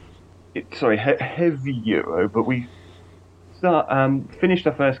Euro. Heavy Euro, but we finished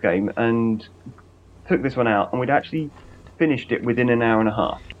our first game and took this one out, and we'd actually finished it within an hour and a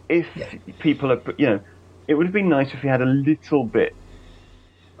half. If people are, it would have been nice if we had a little bit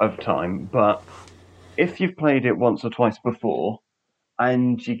of time, but if you've played it once or twice before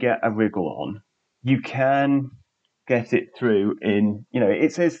and you get a wriggle on, you can get it through in,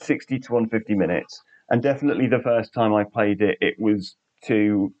 it says 60 to 150 minutes, and definitely the first time I played it, it was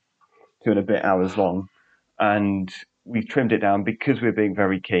 2 and a bit hours long, and we trimmed it down because we're being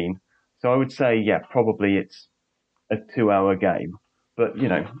very keen. So I would say, yeah, probably it's a 2-hour game. But,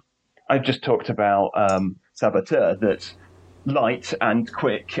 I just talked about Saboteur that's light and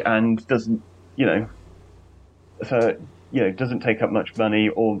quick and doesn't, so, doesn't take up much money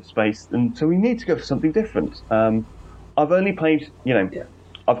or space. And so we need to go for something different. I've only played,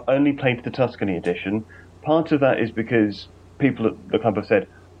 I've only played the Tuscany edition. Part of that is because people at the club have said,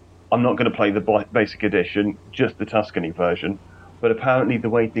 I'm not going to play the basic edition, just the Tuscany version. But apparently the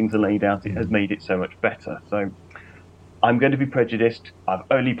way things are laid out, it has made it so much better. So I'm going to be prejudiced. I've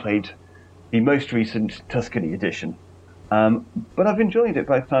only played the most recent Tuscany edition. But I've enjoyed it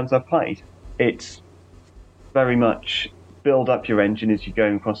both times I've played. It's very much build up your engine as you're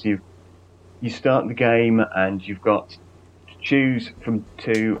going across. You start the game and you've got to choose from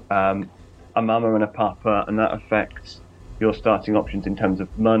two, a mama and a papa, and that affects your starting options in terms of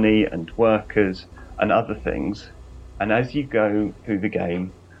money and workers and other things. And as you go through the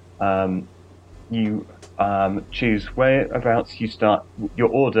game, you choose whereabouts you start. Your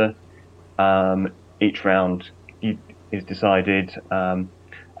order each round is decided, and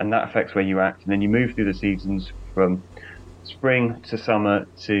that affects where you act. And then you move through the seasons from spring to summer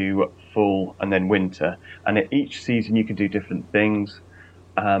to fall and then winter. And at each season you can do different things,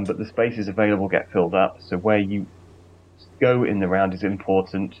 but the spaces available get filled up. So where you go in the round is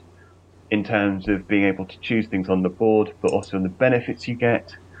important in terms of being able to choose things on the board, but also in the benefits you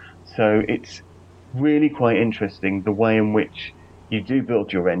get. So it's really quite interesting the way in which you do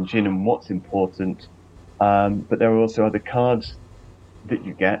build your engine and what's important. But there are also other cards that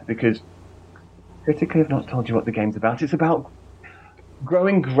you get, because critically I've not told you what the game's about. It's about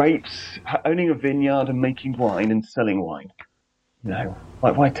growing grapes, owning a vineyard and making wine and selling wine. No,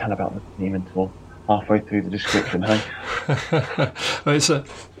 why tell about the theme until halfway through the description, hey? Well,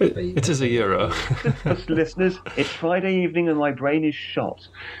 it is a Euro. Just listeners, it's Friday evening and my brain is shot.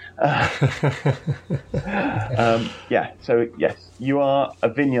 So yes, you are a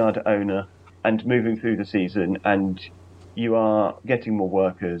vineyard owner and moving through the season, and you are getting more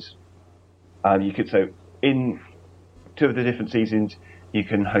workers. In two of the different seasons, you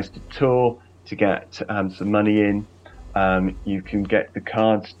can host a tour to get some money in. You can get the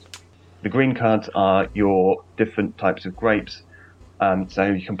cards. The green cards are your different types of grapes. So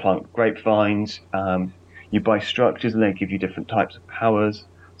you can plant grapevines. You buy structures and they give you different types of powers.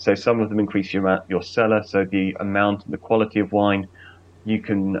 So some of them increase your cellar, so the amount and the quality of wine. You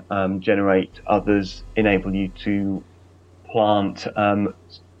can generate others, enable you to plant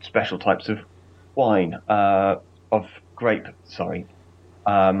special types of wine, of grape, sorry.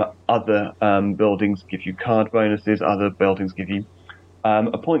 Other buildings give you card bonuses, other buildings give you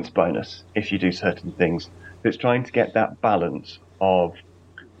a points bonus if you do certain things. So it's trying to get that balance of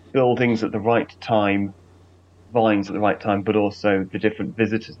buildings at the right time, vines at the right time, but also the different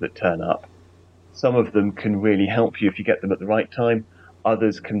visitors that turn up. Some of them can really help you if you get them at the right time.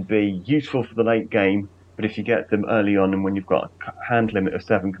 Others can be useful for the late game, but if you get them early on and when you've got a hand limit of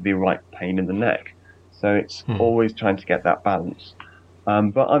 7, can be a right pain in the neck. So it's always trying to get that balance.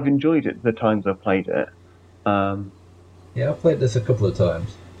 But I've enjoyed it the times I've played it. I've played this a couple of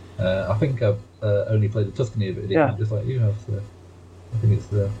times. I think I've only played the Tuscany edition, just like you have. So I think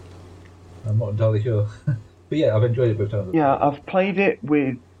it's I'm not entirely sure. But yeah, I've enjoyed it both times. Yeah, I've played it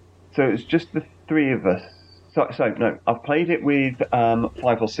with... So it's just the three of us. No, I've played it with 5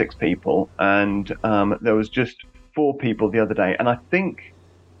 or 6 people, and there was just 4 people the other day. And I think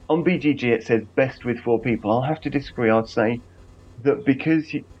on BGG it says best with 4 people. I'll have to disagree. I'd say that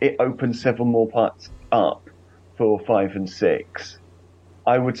because it opens several more parts up for 5 and 6,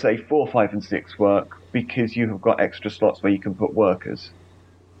 I would say 4, 5 and 6 work because you have got extra slots where you can put workers.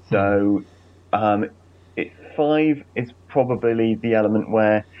 So 5 is probably the element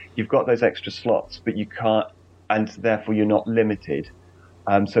where you've got those extra slots, but you can't, and therefore you're not limited.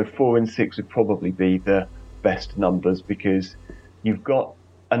 So 4 and 6 would probably be the best numbers because you've got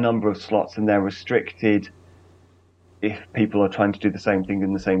a number of slots and they're restricted if people are trying to do the same thing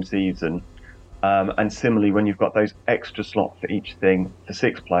in the same season. And similarly, when you've got those extra slots for each thing for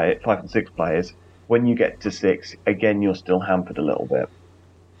 5 and 6 players, when you get to 6, again, you're still hampered a little bit.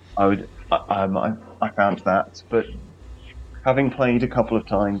 I found that, but having played a couple of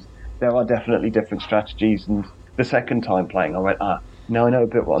times, there are definitely different strategies. And the second time playing, I went, now I know a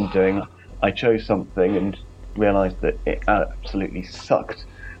bit what I'm doing. I chose something and realised that it absolutely sucked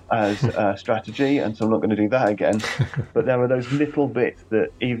as a strategy, and so I'm not going to do that again. But there are those little bits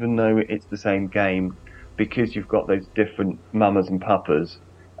that, even though it's the same game, because you've got those different mamas and papas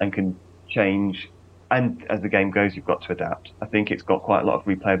and can change, and as the game goes, you've got to adapt. I think it's got quite a lot of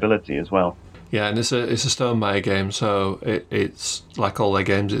replayability as well. Yeah, and it's a Stonemaier game, so it's like all their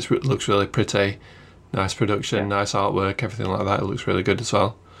games. It looks really pretty, nice production, nice artwork, everything like that. It looks really good as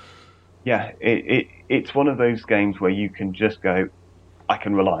well. Yeah, it's one of those games where you can just go, I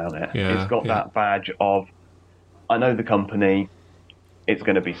can rely on it. Yeah, it's got that badge of, I know the company, it's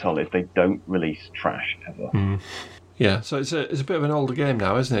going to be solid. They don't release trash ever. Yeah, so it's a bit of an older game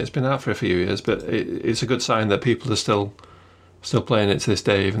now, isn't it? It's been out for a few years, but it's a good sign that people are still playing it to this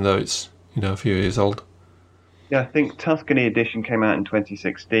day, even though it's a few years old. Yeah, I think Tuscany Edition came out in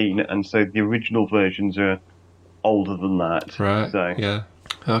 2016, and so the original versions are older than that. Right. So yeah.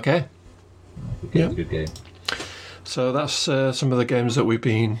 Okay. Good game. So that's some of the games that we've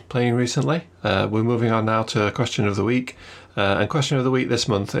been playing recently. We're moving on now to question of the week. And question of the week this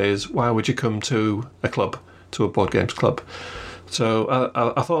month is, why would you come to a club, to a board games club? So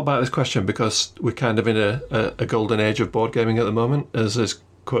I thought about this question because we're kind of in a golden age of board gaming at the moment, as is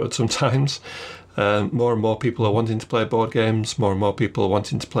quoted sometimes. More and more people are wanting to play board games. More and more people are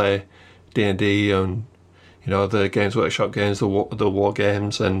wanting to play D&D and the Games Workshop games, the war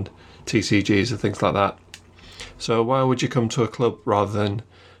games and TCGs and things like that. So why would you come to a club rather than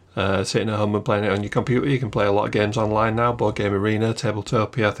sitting at home and playing it on your computer? You can play a lot of games online now, Board Game Arena,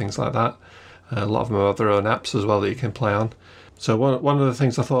 Tabletopia, things like that. A lot of them have their own apps as well that you can play on. So one of the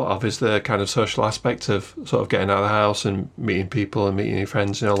things I thought of is the kind of social aspect of sort of getting out of the house and meeting people and meeting your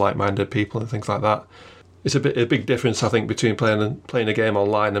friends, like-minded people and things like that. It's a big difference, I think, between playing a game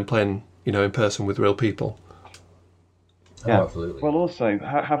online and playing, in person with real people. Yeah, absolutely. Well, also,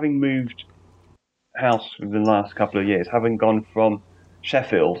 having moved house within the last couple of years, having gone from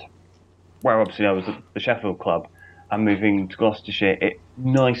Sheffield, where obviously I was at the Sheffield club, and moving to Gloucestershire, it's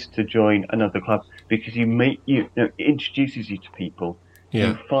nice to join another club because it introduces you to people. Yeah.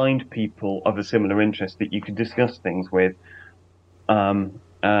 You find people of a similar interest that you can discuss things with, and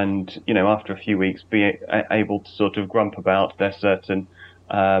after a few weeks, be able to sort of grump about their certain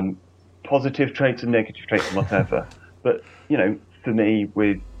positive traits and negative traits and whatever. But for me,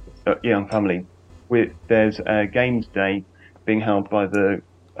 with a young family, there's a games day being held by the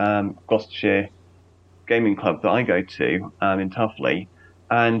Gloucestershire Gaming Club that I go to in Tuffley,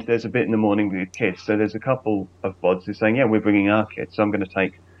 and there's a bit in the morning with kids. So there's a couple of bods who are saying, yeah, we're bringing our kids, so I'm going to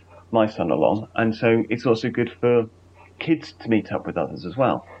take my son along. And so it's also good for kids to meet up with others as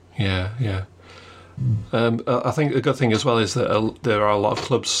well. Yeah. I think the good thing as well is that there are a lot of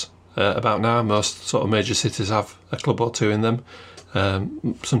clubs about now. Most sort of major cities have a club or two in them.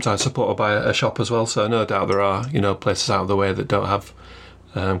 Sometimes supported by a shop as well. So no doubt there are places out of the way that don't have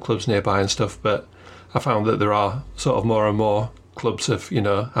clubs nearby and stuff. But I found that there are sort of more and more clubs of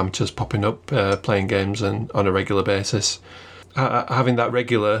amateurs popping up, playing games and on a regular basis. Having that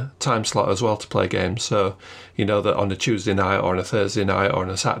regular time slot as well to play games, so that on a Tuesday night or on a Thursday night or on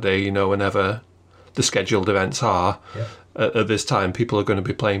a Saturday, whenever the scheduled events are, at this time people are going to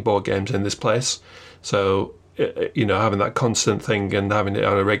be playing board games in this place. So having that constant thing and having it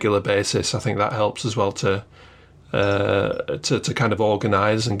on a regular basis, I think that helps as well to kind of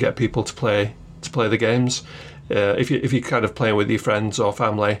organise and get people to play the games. If you're kind of playing with your friends or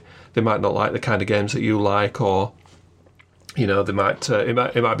family, they might not like the kind of games that you like, or they might it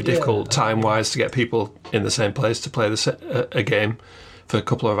might be difficult time wise to get people in the same place to play a game for a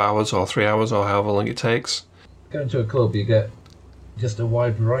couple of hours or 3 hours or however long it takes. Going to a club, you get just a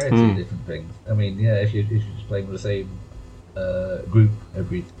wide variety of different things. I mean, if you're just playing with the same group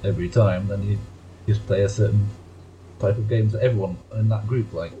every time, then you just play a certain type of games that everyone in that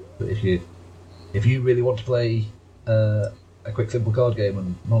group like. But if you really want to play a quick simple card game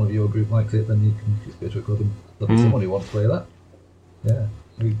and none of your group likes it, then you can just go to a club and look at someone who wants to play that. Yeah,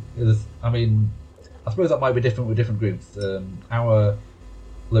 I suppose that might be different with different groups. Our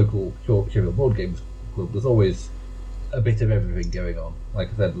local Sheffield Board Games Club, there's always a bit of everything going on. Like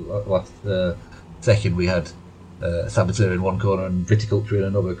I said, last session we had Saboteur in one corner and Viticulture in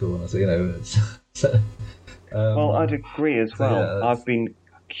another corner. So it's. Well, I'd agree as well. Yeah, I've been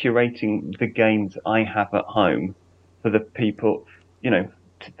curating the games I have at home for the people, that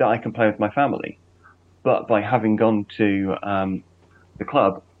I can play with my family. But by having gone to the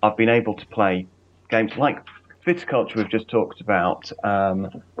club, I've been able to play games like Viticulture we've just talked about,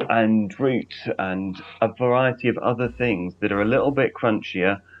 and Root, and a variety of other things that are a little bit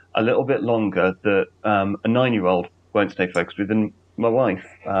crunchier, a little bit longer, that a 9-year-old won't stay focused with. And my wife,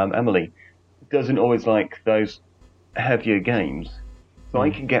 Emily, doesn't always like those heavier games. So I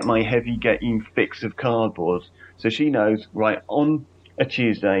can get my heavy getting fix of cardboard. So she knows, right, on a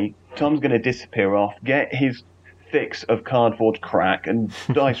Tuesday, Tom's going to disappear off, get his fix of cardboard crack and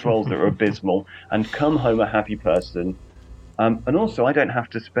dice rolls that are abysmal, and come home a happy person. And also, I don't have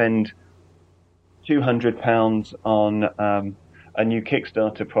to spend £200 on a new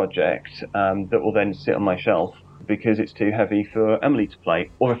Kickstarter project that will then sit on my shelf because it's too heavy for Emily to play.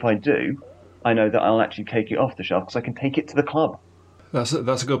 Or if I do, I know that I'll actually take it off the shelf because I can take it to the club. That's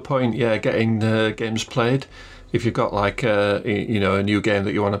a good point. Yeah, getting games played. If you've got like a new game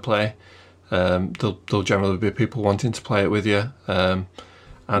that you want to play, there'll generally be people wanting to play it with you.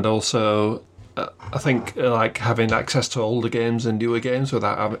 And also, I think like having access to older games and newer games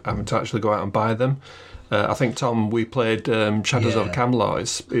without having to actually go out and buy them. I think, Tom, we played Shadows over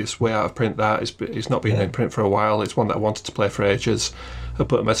Camelot. It's way out of print. It's not been in print for a while. It's one that I wanted to play for ages. I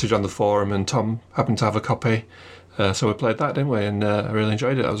put a message on the forum, and Tom happened to have a copy. So we played that, didn't we? And I really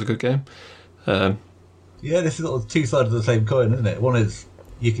enjoyed it. That was a good game. This is sort of two sides of the same coin, isn't it? One is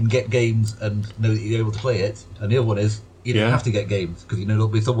you can get games and know that you're able to play it, and the other one is you don't have to get games because you know there'll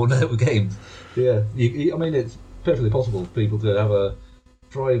be someone there with games. Yeah, I mean, it's perfectly possible for people to have a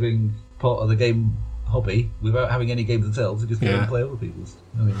thriving part of the game hobby without having any games themselves and just go and play other people's.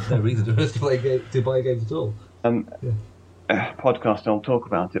 I mean, there's no reason for us to buy games at all. Podcast, I'll talk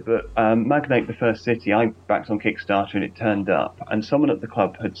about it, but Magnate the First City, I backed on Kickstarter and it turned up, and someone at the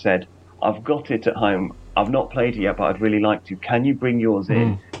club had said, I've got it at home, I've not played it yet, but I'd really like to. Can you bring yours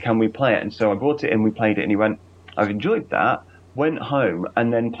in? Can we play it? And so I brought it in, we played it, and he went, I've enjoyed that, went home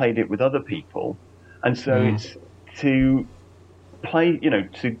and then played it with other people. And so it's to play,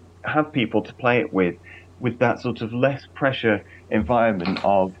 to have people to play it with that sort of less pressure environment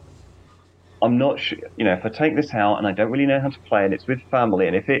of, I'm not sure, if I take this out and I don't really know how to play and it's with family,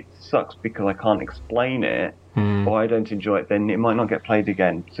 and if it sucks because I can't explain it or I don't enjoy it, then it might not get played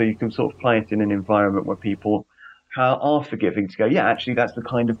again. So you can sort of play it in an environment where people are forgiving to go, yeah, actually that's the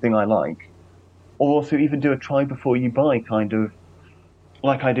kind of thing I like. Or also even do a try before you buy kind of,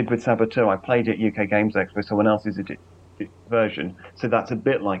 like I did with Saboteur. I played it at UK Games Expo, someone else's version. So that's a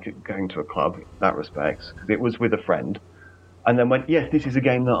bit like going to a club in that respect, because it was with a friend. And then went, yes, this is a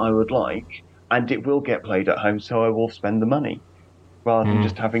game that I would like, and it will get played at home, so I will spend the money, rather than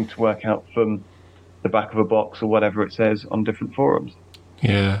just having to work out from the back of a box or whatever it says on different forums.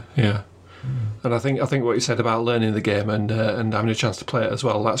 Yeah. And I think what you said about learning the game and having a chance to play it as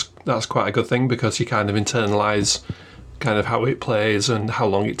well, that's quite a good thing, because you kind of internalise kind of how it plays and how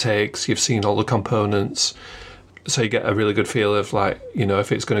long it takes. You've seen all the components, so you get a really good feel of like,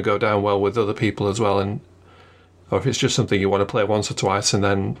 if it's going to go down well with other people as well, and or if it's just something you want to play once or twice and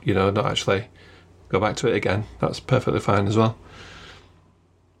then not actually go back to it again. That's perfectly fine as well.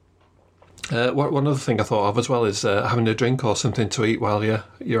 One other thing I thought of as well is having a drink or something to eat while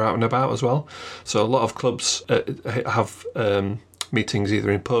you're out and about as well. So a lot of clubs have meetings either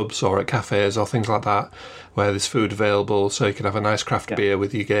in pubs or at cafes or things like that, where there's food available, so you can have a nice craft beer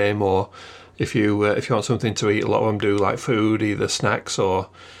with your game, or if you want something to eat, a lot of them do like food, either snacks or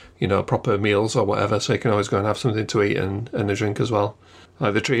proper meals or whatever. So you can always go and have something to eat and a drink as well.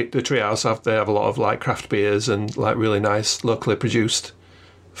 Like the Treehouse they have a lot of like craft beers and like really nice locally produced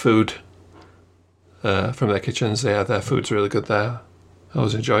food from their kitchens. Their food's really good there. I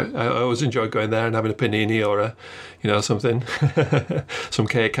always enjoy going there and having a panini or something, some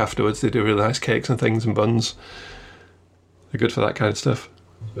cake afterwards. They do really nice cakes and things and buns. They're good for that kind of stuff.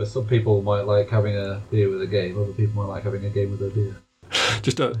 But some people might like having a beer with a game. Other people might like having a game with a beer.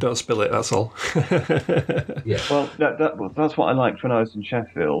 Just don't spill it. That's all. Yeah. Well, that's what I liked when I was in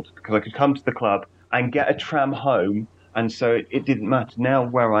Sheffield, because I could come to the club and get a tram home, and so it didn't matter. Now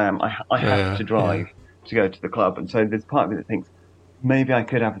where I am, I have to drive to go to the club, and so there's part of me that thinks maybe I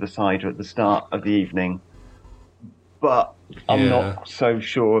could have the cider at the start of the evening, but I'm not so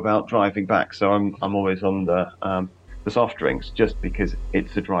sure about driving back. So I'm always on the soft drinks, just because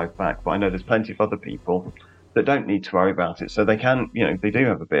it's a drive back. But I know there's plenty of other people that don't need to worry about it, so they can, they do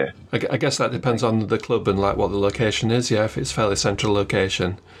have a beer. I guess that depends on the club and like what the location is. Yeah, if it's fairly central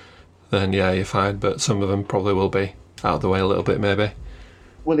location, then you're fine. But some of them probably will be out of the way a little bit, maybe.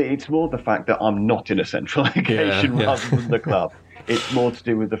 Well, it's more the fact that I'm not in a central location rather than the club. It's more to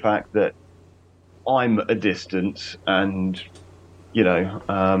do with the fact that I'm a distance, and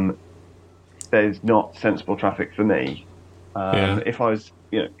there's not sensible traffic for me. If I was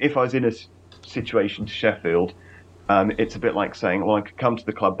in a situation to Sheffield, it's a bit like saying, well, I could come to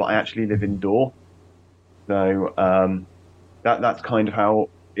the club, but I actually live indoor. So that's kind of how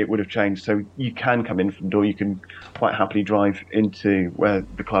it would have changed. So you can come in from door, you can quite happily drive into where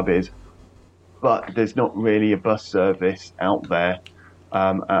the club is, but there's not really a bus service out there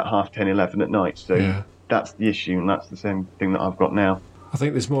at 10:30, 11 at night. So that's the issue, and that's the same thing that I've got now. I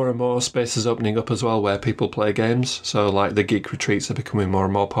think there's more and more spaces opening up as well where people play games. So like the geek retreats are becoming more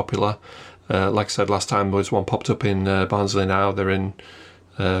and more popular. Like I said last time, there was one popped up in Barnsley now. They're in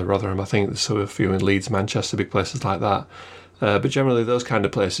Rotherham. I think there's a few in Leeds, Manchester, big places like that. But generally, those kind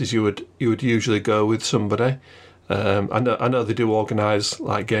of places, you would usually go with somebody. I know they do organise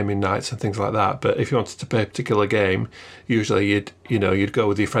like gaming nights and things like that. But if you wanted to play a particular game, usually you'd go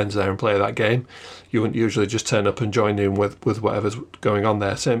with your friends there and play that game. You wouldn't usually just turn up and join in with whatever's going on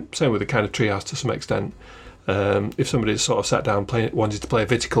there. Same with the kind of treehouse to some extent. If somebody's sort of sat down wanted to play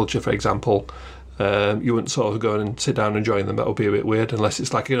Viticulture, for example, you wouldn't sort of go and sit down and join them. That would be a bit weird, unless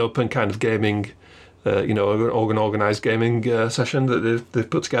it's like an open kind of gaming. An organised gaming session that they've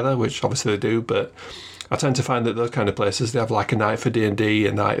put together, which obviously they do, but I tend to find that those kind of places, they have like a night for D&D,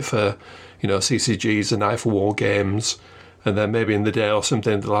 a night for, CCGs, a night for war games, and then maybe in the day or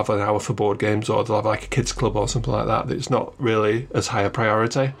something they'll have an hour for board games, or they'll have like a kids club or something like that. It's not really as high a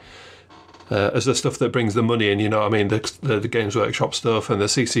priority as the stuff that brings the money in, the Games Workshop stuff and the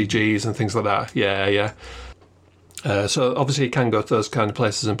CCGs and things like that. Yeah. So obviously you can go to those kind of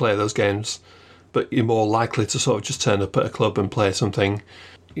places and play those games, but you're more likely to sort of just turn up at a club and play something.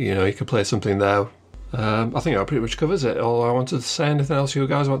 You can play something there. I think that pretty much covers it. All I wanted to say. Anything else you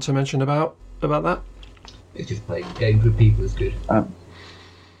guys want to mention about that? It's just playing games with people is good.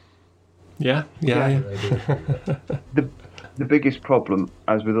 Yeah. The biggest problem,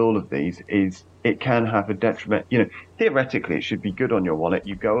 as with all of these, is it can have a detriment. Theoretically, it should be good on your wallet.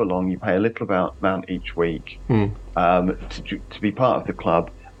 You go along, you pay a little amount each week to be part of the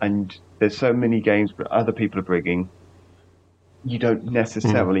club, and there's so many games that other people are bringing, you don't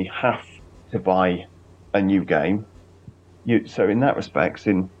necessarily have to buy a new game. So in that respect,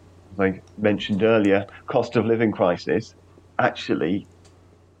 as I mentioned earlier, cost of living crisis, actually,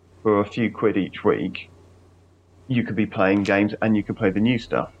 for a few quid each week, you could be playing games and you can play the new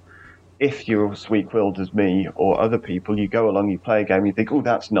stuff. If you're as weak-willed as me or other people, you go along, you play a game, you think, oh,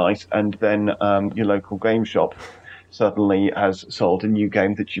 that's nice, and then your local game shop suddenly has sold a new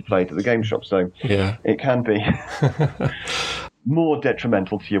game that you played at the game shop. So it can be more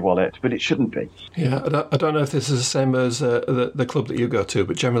detrimental to your wallet, but it shouldn't be. Yeah, I don't know if this is the same as the club that you go to,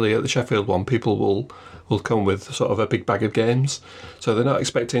 but generally at the Sheffield one, people will come with sort of a big bag of games, so they're not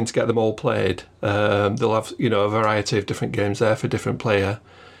expecting to get them all played. They'll have a variety of different games there for different player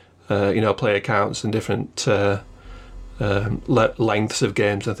counts and different lengths of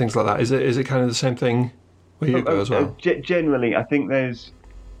games and things like that. Is it kind of the same thing where you go as well? Generally, I think there's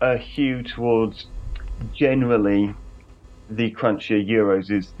a hue towards generally the crunchier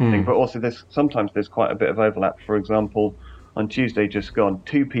Euros is the thing, but also sometimes there's quite a bit of overlap. For example, on Tuesday just gone,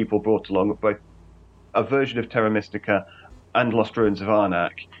 2 people brought along both a version of Terra Mystica and Lost Ruins of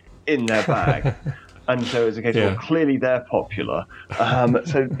Arnak in their bag. And so it's a case of, clearly they're popular.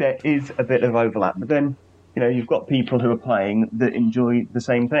 So there is a bit of overlap. But then, you've got people who are playing that enjoy the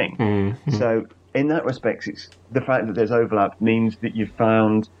same thing. Mm-hmm. So in that respect, it's the fact that there's overlap means that you've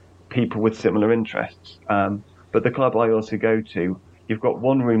found people with similar interests. But the club I also go to, you've got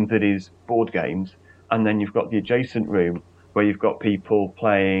one room that is board games, and then you've got the adjacent room where you've got people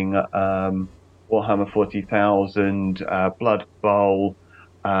playing Warhammer 40,000, Blood Bowl,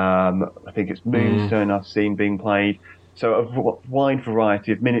 I think it's Moonstone I've seen being played. So a wide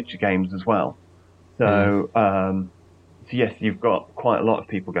variety of miniature games as well. So, so yes, you've got quite a lot of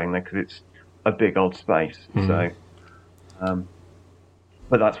people going there because it's a big old space. So,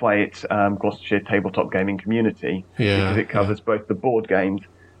 but that's why it's Gloucestershire Tabletop Gaming Community, because it covers both the board games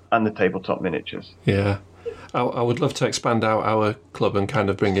and the tabletop miniatures. Yeah. I would love to expand out our club and kind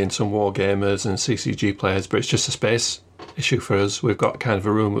of bring in some war gamers and CCG players, but it's just a space issue for us. We've got kind of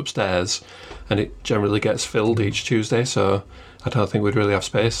a room upstairs and it generally gets filled each Tuesday, so I don't think we'd really have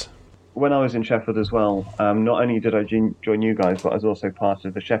space. When I was in Sheffield as well, not only did I join you guys, but I was also part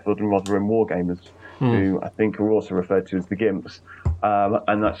of the Sheffield and Rotherham War Gamers, who I think are also referred to as the Gimps.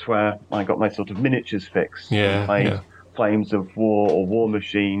 And that's where I got my sort of miniatures fix. Played Flames of War or War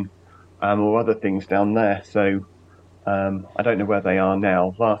Machine, or other things down there. So I don't know where they are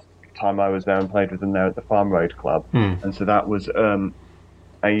now. Last time I was there and played with them there at the Farm Road Club. And so that was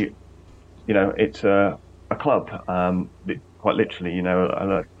it's a club, quite literally,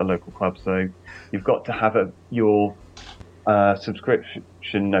 a local club. So you've got to have your subscription,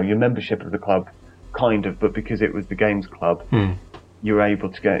 your membership of the club, kind of, but because it was the games club, you were able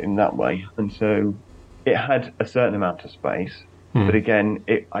to get in that way. And so it had a certain amount of space, but again,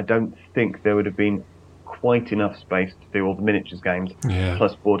 I don't think there would have been quite enough space to do all the miniatures games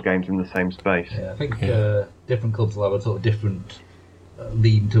plus board games in the same space. I think different clubs will have a sort of different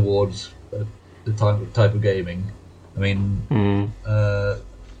lean towards the type of gaming. I mean,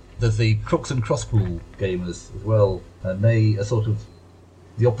 there's the Crooks and Crosspool gamers as well, and they are sort of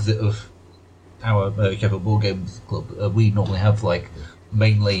the opposite of our Sheffield Board Games Club. We normally have like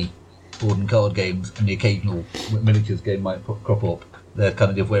mainly board and card games, and the occasional miniatures game might crop up. They're kind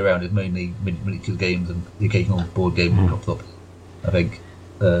of the other way around. It's mainly miniatures games, and the occasional board game crops up. I think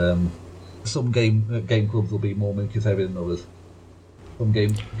some game clubs will be more miniatures heavy than others. Some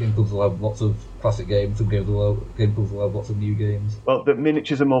game clubs will have lots of classic games. Some game clubs will have lots of new games. Well, the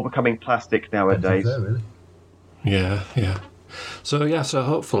miniatures are more becoming plastic nowadays. There, really. Yeah. So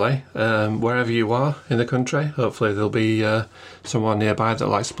hopefully, wherever you are in the country, hopefully there'll be someone nearby that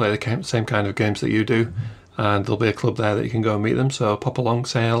likes to play the same kind of games that you do, and there'll be a club there that you can go and meet them. So pop along,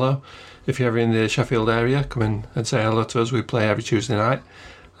 say hello. If you're ever in the Sheffield area, come in and say hello to us. We play every Tuesday night,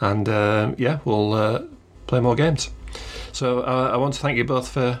 and we'll play more games. So I want to thank you both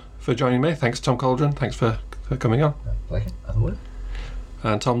for joining me. Thanks, Tom Cauldron. Thanks for coming on. Pleasure, as always.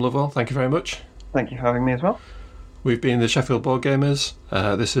 And Tom Lovell, thank you very much. Thank you for having me as well. We've been the Sheffield Board Gamers.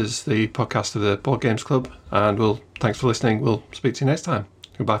 This is the podcast of the Board Games Club, and thanks for listening. We'll speak to you next time.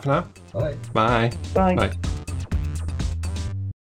 Goodbye for now. Bye. Bye. Bye. Bye.